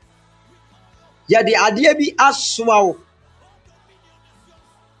ye de ade bi asoa o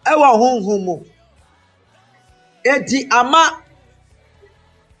e wa honhom mo enti ama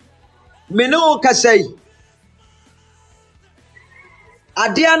me no kasai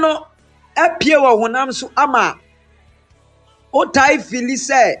ade no apie wa honam so ama o tai fili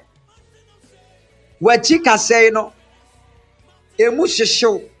se wachi kasai no emu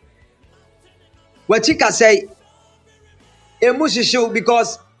hyehyew wachi kasai emu hyehyew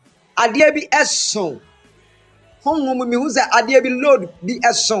because ade bi eson honhom mi hu se ade bi load bi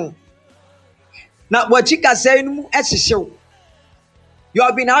eson na wachi kasai no mu hyehyew. You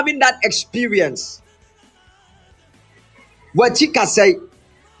have been having that experience. Wachi kasai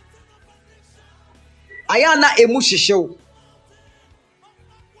ayana emu hyehyew.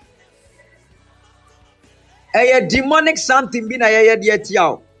 A demonic something be na ye de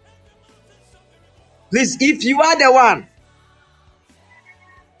atia. Please, if you are the one,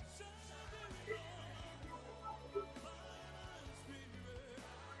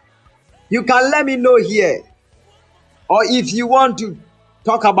 you can let me know here. Or if you want to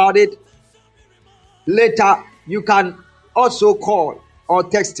talk about it later, you can also call or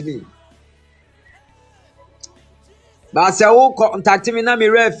text me. But I say, oh, contact me na me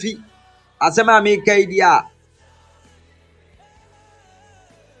refi. I say, ma me kaidia.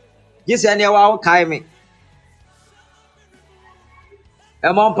 Yes, any wa kai me.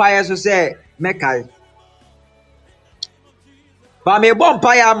 A vampire so say me kai. But me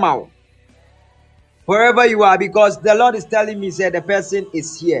vampire mau. Wherever you are, because the Lord is telling me, say the person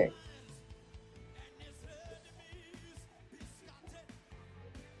is here.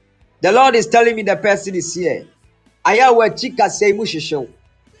 The Lord is telling me the person is here. Aya wa chika say mushisho.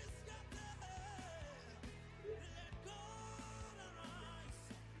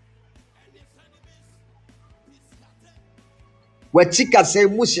 Wa chika say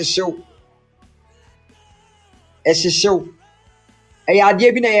mushisho. Eshisho. ɛyɛ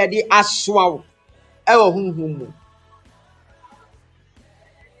adeɛ bi na yɛde asoa wo ɛwɔ honhom mu.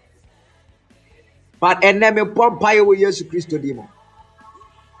 But ɛnɛ mebɔ mpaeɛ wɔ Yesu Kristo din mu.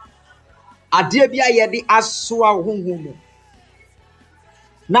 Adeɛ bi a yɛde asoa wo honhom mu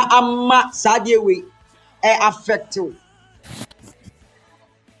na ama saa adeɛ wei affect wo.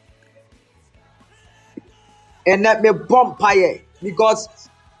 Ɛnɛ mebɔ mpaeɛ because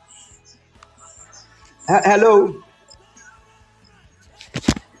hello.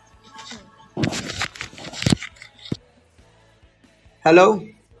 Hello.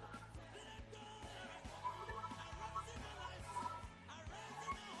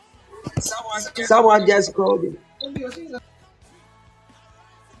 Someone just called me.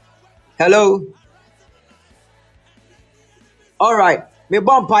 Hello. All right. Me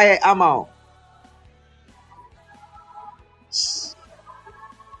bumpire amount.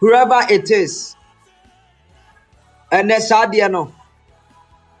 Whoever it is, and no.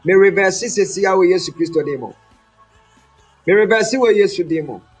 Me reverse sesia wo Yesu Kristo demo. Me reverse wo Yesu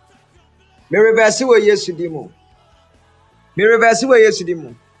demo. Me reverse wo Yesu demo. Me reverse wo Yesu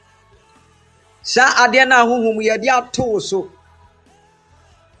demo. Sa ade na honhom ye de ato so.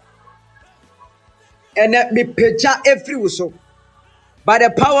 And me peja every wo so. By the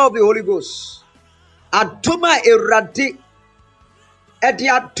power of the Holy Ghost. Atoma erade e de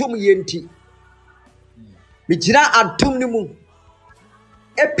atom yenti. Me gira atom ni mu.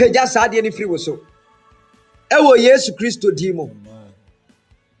 E peja sa ade ni free wo so. E wo Yesu Kristo dimo.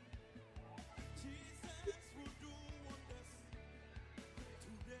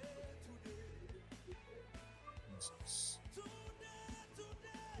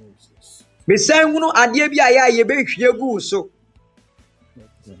 Me say hunu ade bi aya ye be hwie gu so.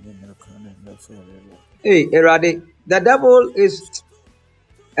 Hey, erade, the devil is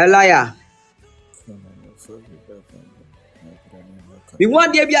a liar. Me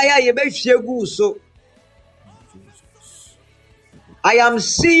want ade bi aya ye be hwie gu so. I am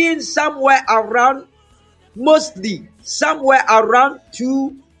seeing somewhere around, mostly somewhere around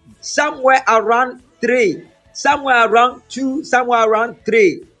 2, somewhere around 3, somewhere around 2, somewhere around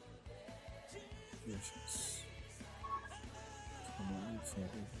 3.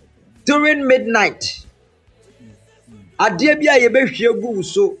 During midnight, adeɛ bi a yɛbɛhwie gu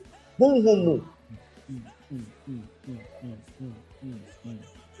so honhom mu.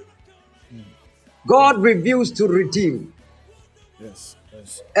 God reveals to redeem. Yes.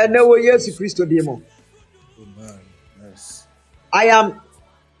 And now Yesu Kristo demo. Yes. I am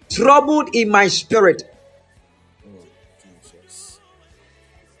troubled in my spirit. Oh, Jesus.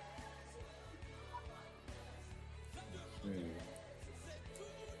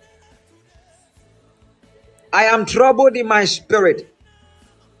 I am troubled in my spirit.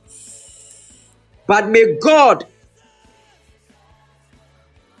 But may God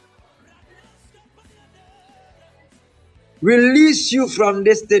release you from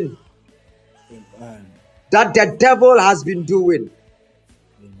this thing that the devil has been doing.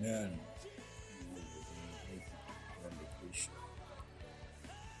 Amen.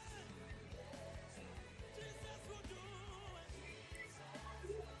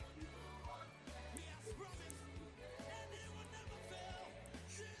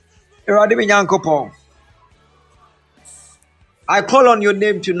 I call on your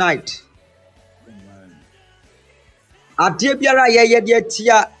name tonight. Adeɛ biara yɛyɛ de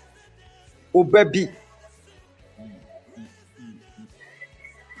atia obabi.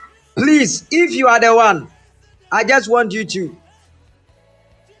 Please, if you are the one, I just want you to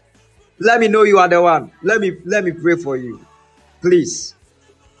let me know you are the one. Let me pray for you. Please.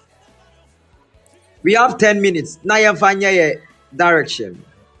 We have 10 minutes. Now you find your direction.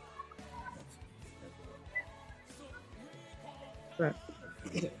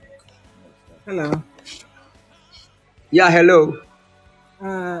 Hello. Yeah, hello.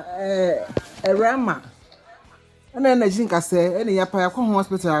 Rama. And then I think I say, any yapa,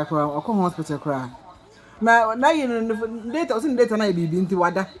 hospital cry. Now you know, data was in data, and I be into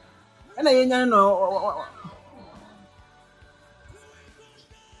water. And I know.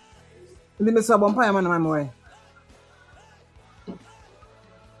 The Mr. Bompire man, my way.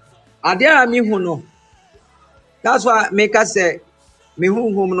 Adia me who know. That's why make us say me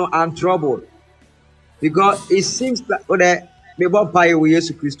who no I'm troubled. Because it seems that me Bompire with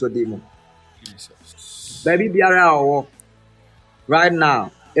Jesus Christo demo. Baby biara or right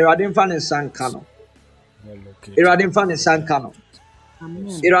now. Eradin fan is San Cano. Eradin fan is San Cano.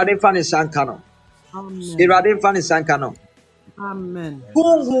 Eradin fan is San Cano. Eradin fan is San Cano. Amen.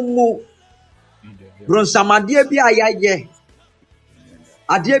 Who Bronsamadia bi ayaye.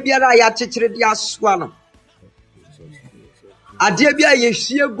 Adia biara ya chechire dia aswa no. adeɛ bi a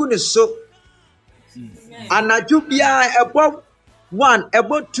yɛhyia gu ne so anadwo biara ɛbɔ 1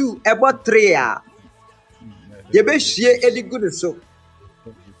 ɛbɔ 2 ɛbɔ 3 a yɛbɛhyie edi gu ne so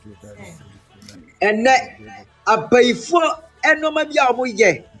ɛnɛ abayifoɔ ɛnɔma bi a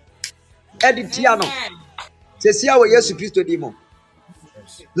wɔyɛ ɛde tia no sɛsi a wɔ Yesu Kristo di mu.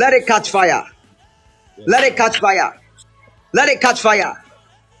 Let it catch fire. Let it catch fire. Let it catch fire.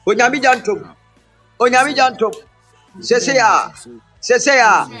 Onyami jantom. Onyami jantom. Sɛsi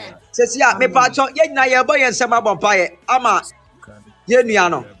a me pacho ye na ye boy ensem abompaye ama ye nua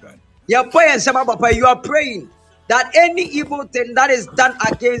no. Ye boy ensem abompaye. You are praying that any evil thing that is done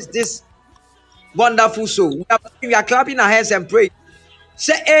against this wonderful soul. We are clapping our hands and praying.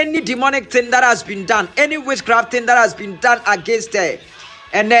 Say any demonic thing that has been done, any witchcraft thing that has been done against her,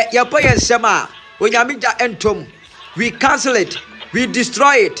 and we cancel it, we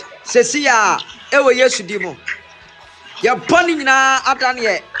destroy it. Sesia, ewe Yesu dimo. Your burning na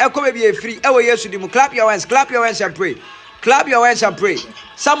atanye, eko be free. Ewe Yesu dimo. Clap your hands and pray. Clap your hands and pray.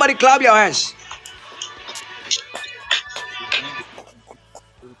 Somebody clap your hands.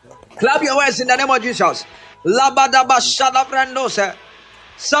 Clap your hands in the name of Jesus. Labadaba shadabrandose.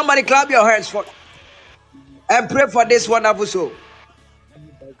 Somebody clap your hands for and pray for this wonderful soul.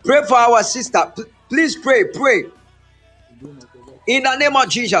 Pray for our sister. Please pray. In the name of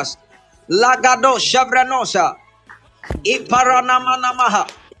Jesus. Lagado shavrenosa. Iparanamanaha.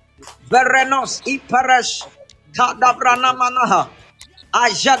 Verenos iparash. Kadabranamanaha.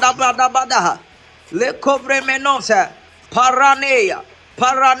 Ajadabradabadaha. Lekovremenosa. Paranea.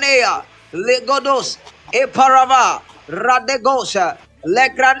 Legodos. Eparava. Radegosa.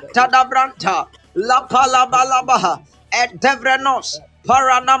 Legranta dabranta, la palabalabaha, et devrenos,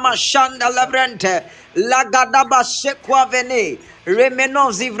 paranama shanda lebrente, lagadaba sequa vene,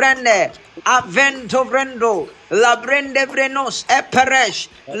 remenos ivrene, avento vrendo, la brende vrenos, eperesh,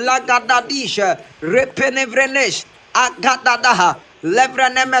 lagadadisha, repenevrenesh, agadadaha,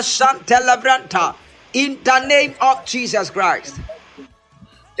 levreneme sante lebranta, in the name of Jesus Christ.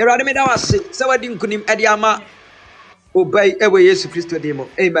 Eradime dawasi, sawadin kunim ediama. Obey ewe Yesu Kristo demo.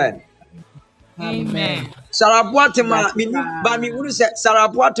 Amen. Sarabuatema mi hunu se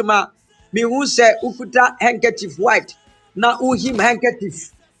sarabuatema mi hunu se ukuta handkerchief white na him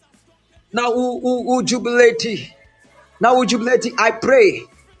handkerchief na jubilate I pray,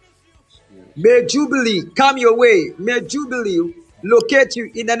 may jubilee come your way, may jubilee locate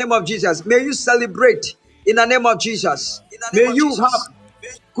you in the name of Jesus, may you celebrate in the name of Jesus, may you have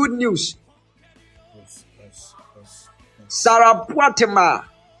good news. Sarabuatema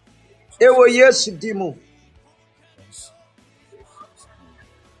ewo Yesu dimo.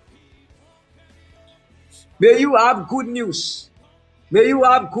 May you have good news. May you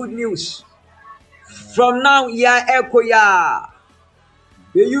have good news. From now, ya echo ya.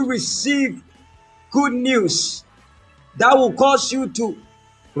 May you receive good news that will cause you to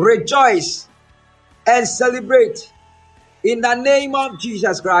rejoice and celebrate. In the name of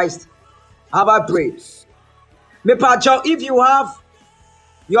Jesus Christ, have I prayed. Me pacho, if you have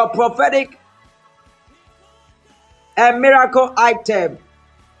your prophetic and miracle item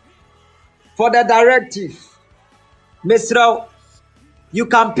for the directive, Mr. You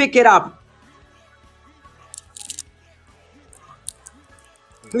can pick it up.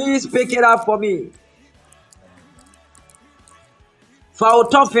 Please pick it up for me.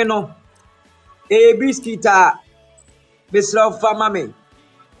 Fautofino, a biscuita, Mr. Famame.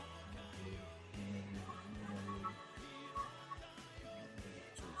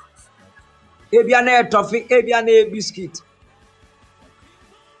 Ebiane toffee, ebiane biscuit.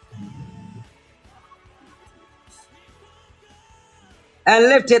 And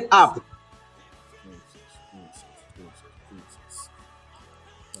lift it up.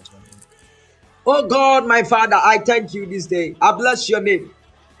 Oh God, my Father, I thank you this day. I bless your name.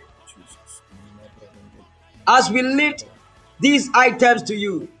 As we lift these items to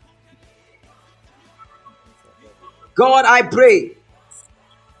you, God, I pray,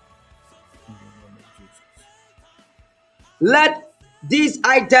 let these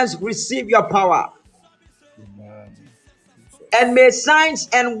items receive your power. And may signs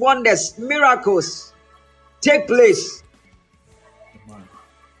and wonders, miracles take place.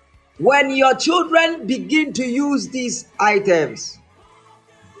 When your children begin to use these items,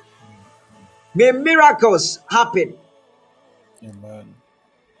 may miracles happen. Amen.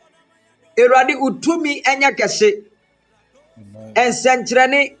 Eradi utumi enya kese.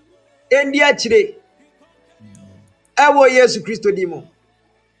 Ensentrene endi achire. Ewo Yesu Kristo dimo.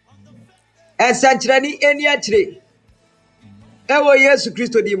 Ensentrene endi achire. Ewo Yesu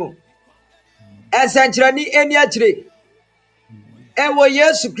Kristo dimo. Ensentrene endi achire. Ewo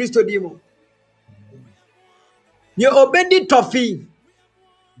Yesu Kristo dimo. Ye obedi tofi.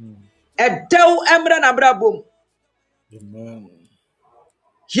 Etew emre na brabom. Amen.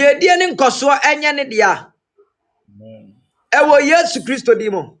 Hiedie ni nkoso enye ne dia. Amen. Ewo Yesu Kristo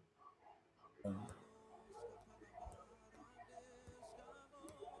dimo.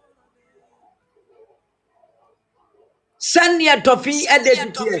 Sanya tofi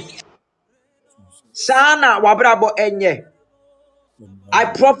edetitie. Sana wabrabo enye. I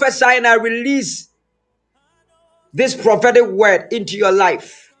prophesy and I release this prophetic word into your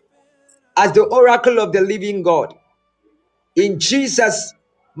life as the oracle of the living God. In Jesus'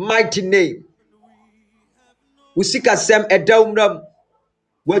 mighty name. Usika sem edaumram.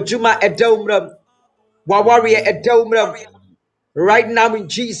 Wajuma edaumram. Wawaria edaumram. Right now in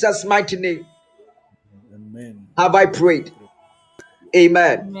Jesus' mighty name. Amen. Have I prayed?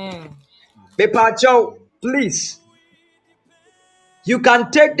 Amen. Amen. Mepacho, please. You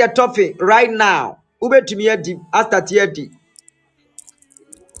can take the topic right now. Ube tumiyedi after tiedi.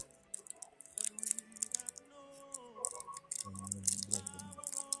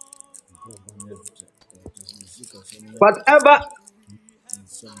 Whatever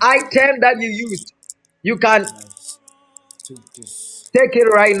item that you used, you can Take this take it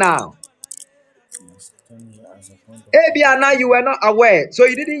right now. stand here as a point of Now contact you were not aware, so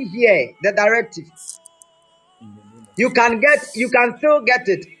you didn't hear the directive. in the name of You can still get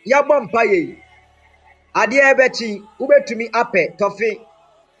it. Yabompaye. Adia ebechi, ube to me ape, tofi.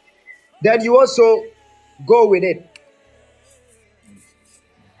 Then you also go with it.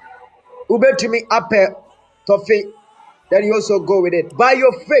 Ube to me ape, tofi. Then you also go with it. By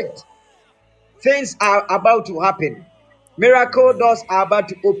your faith, things are about to happen. Miracle doors are about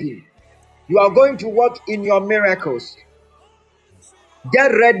to open. You are going to walk in your miracles.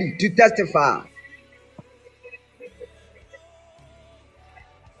 Get ready to testify.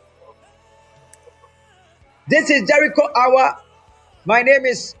 This is Jericho Hour. My name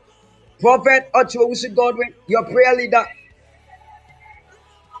is Prophet Ochiwusi Godwin, your prayer leader.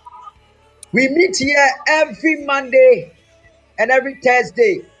 We meet here every Monday and every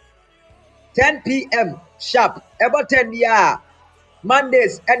Thursday, 10 p.m. sharp. About 10 years.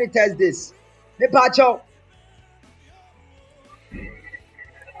 Mondays and Thursdays. Departure.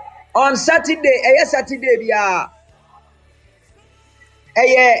 On Saturday,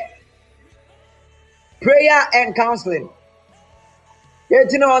 prayer and counseling.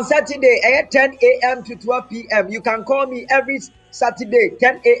 On Saturday, 10 a.m. to 12 p.m. You can call me every Saturday,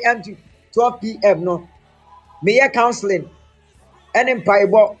 10 a.m. to 12 p.m. No, me counseling. And in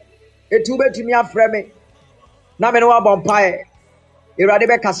Paibo, it will be to me a frame. Na me no abompae.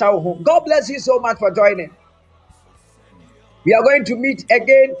 God bless you so much for joining. We are going to meet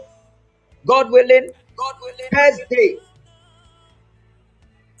again, God willing, Thursday,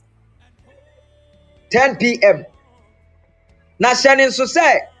 10 p.m. Now, Shannon so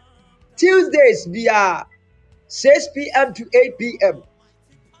say Tuesdays via 6 p.m. to 8 p.m.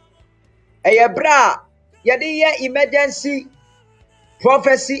 Ayabra, yadiya emergency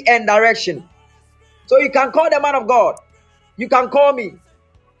prophecy and direction. So you can call the man of God. You can call me.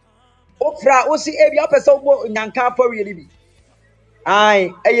 Ofra osi ebi apesa ugbo nyanka for really be.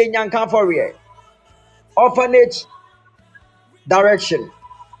 Aye, eye nyanka for real. Orphanage direction.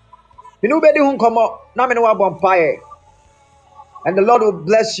 You know bedi hun komo na me no wa bompae. And the Lord will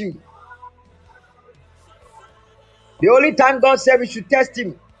bless you. The only time God said we should test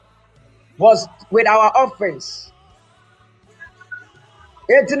him was with our offerings.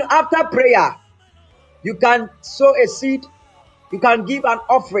 And after prayer, you can sow a seed, you can give an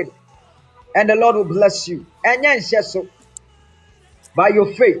offering, and the Lord will bless you. And yes, so by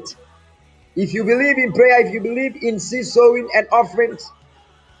your faith. If you believe in prayer, if you believe in seed sowing and offerings,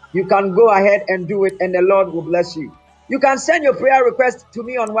 you can go ahead and do it, and the Lord will bless you. You can send your prayer request to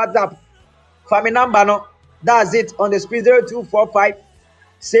me on WhatsApp. Family number, no, that's it on the screen 0245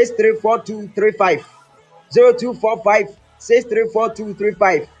 634235. 0245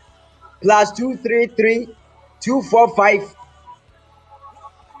 634235 plus 233 245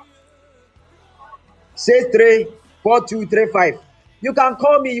 634235. You can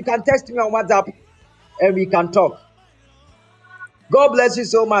call me, you can text me on WhatsApp, and we can talk. God bless you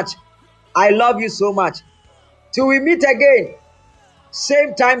so much. I love you so much. Till we meet again,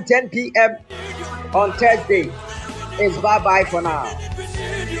 same time 10 p.m. on Thursday. It's bye-bye for now.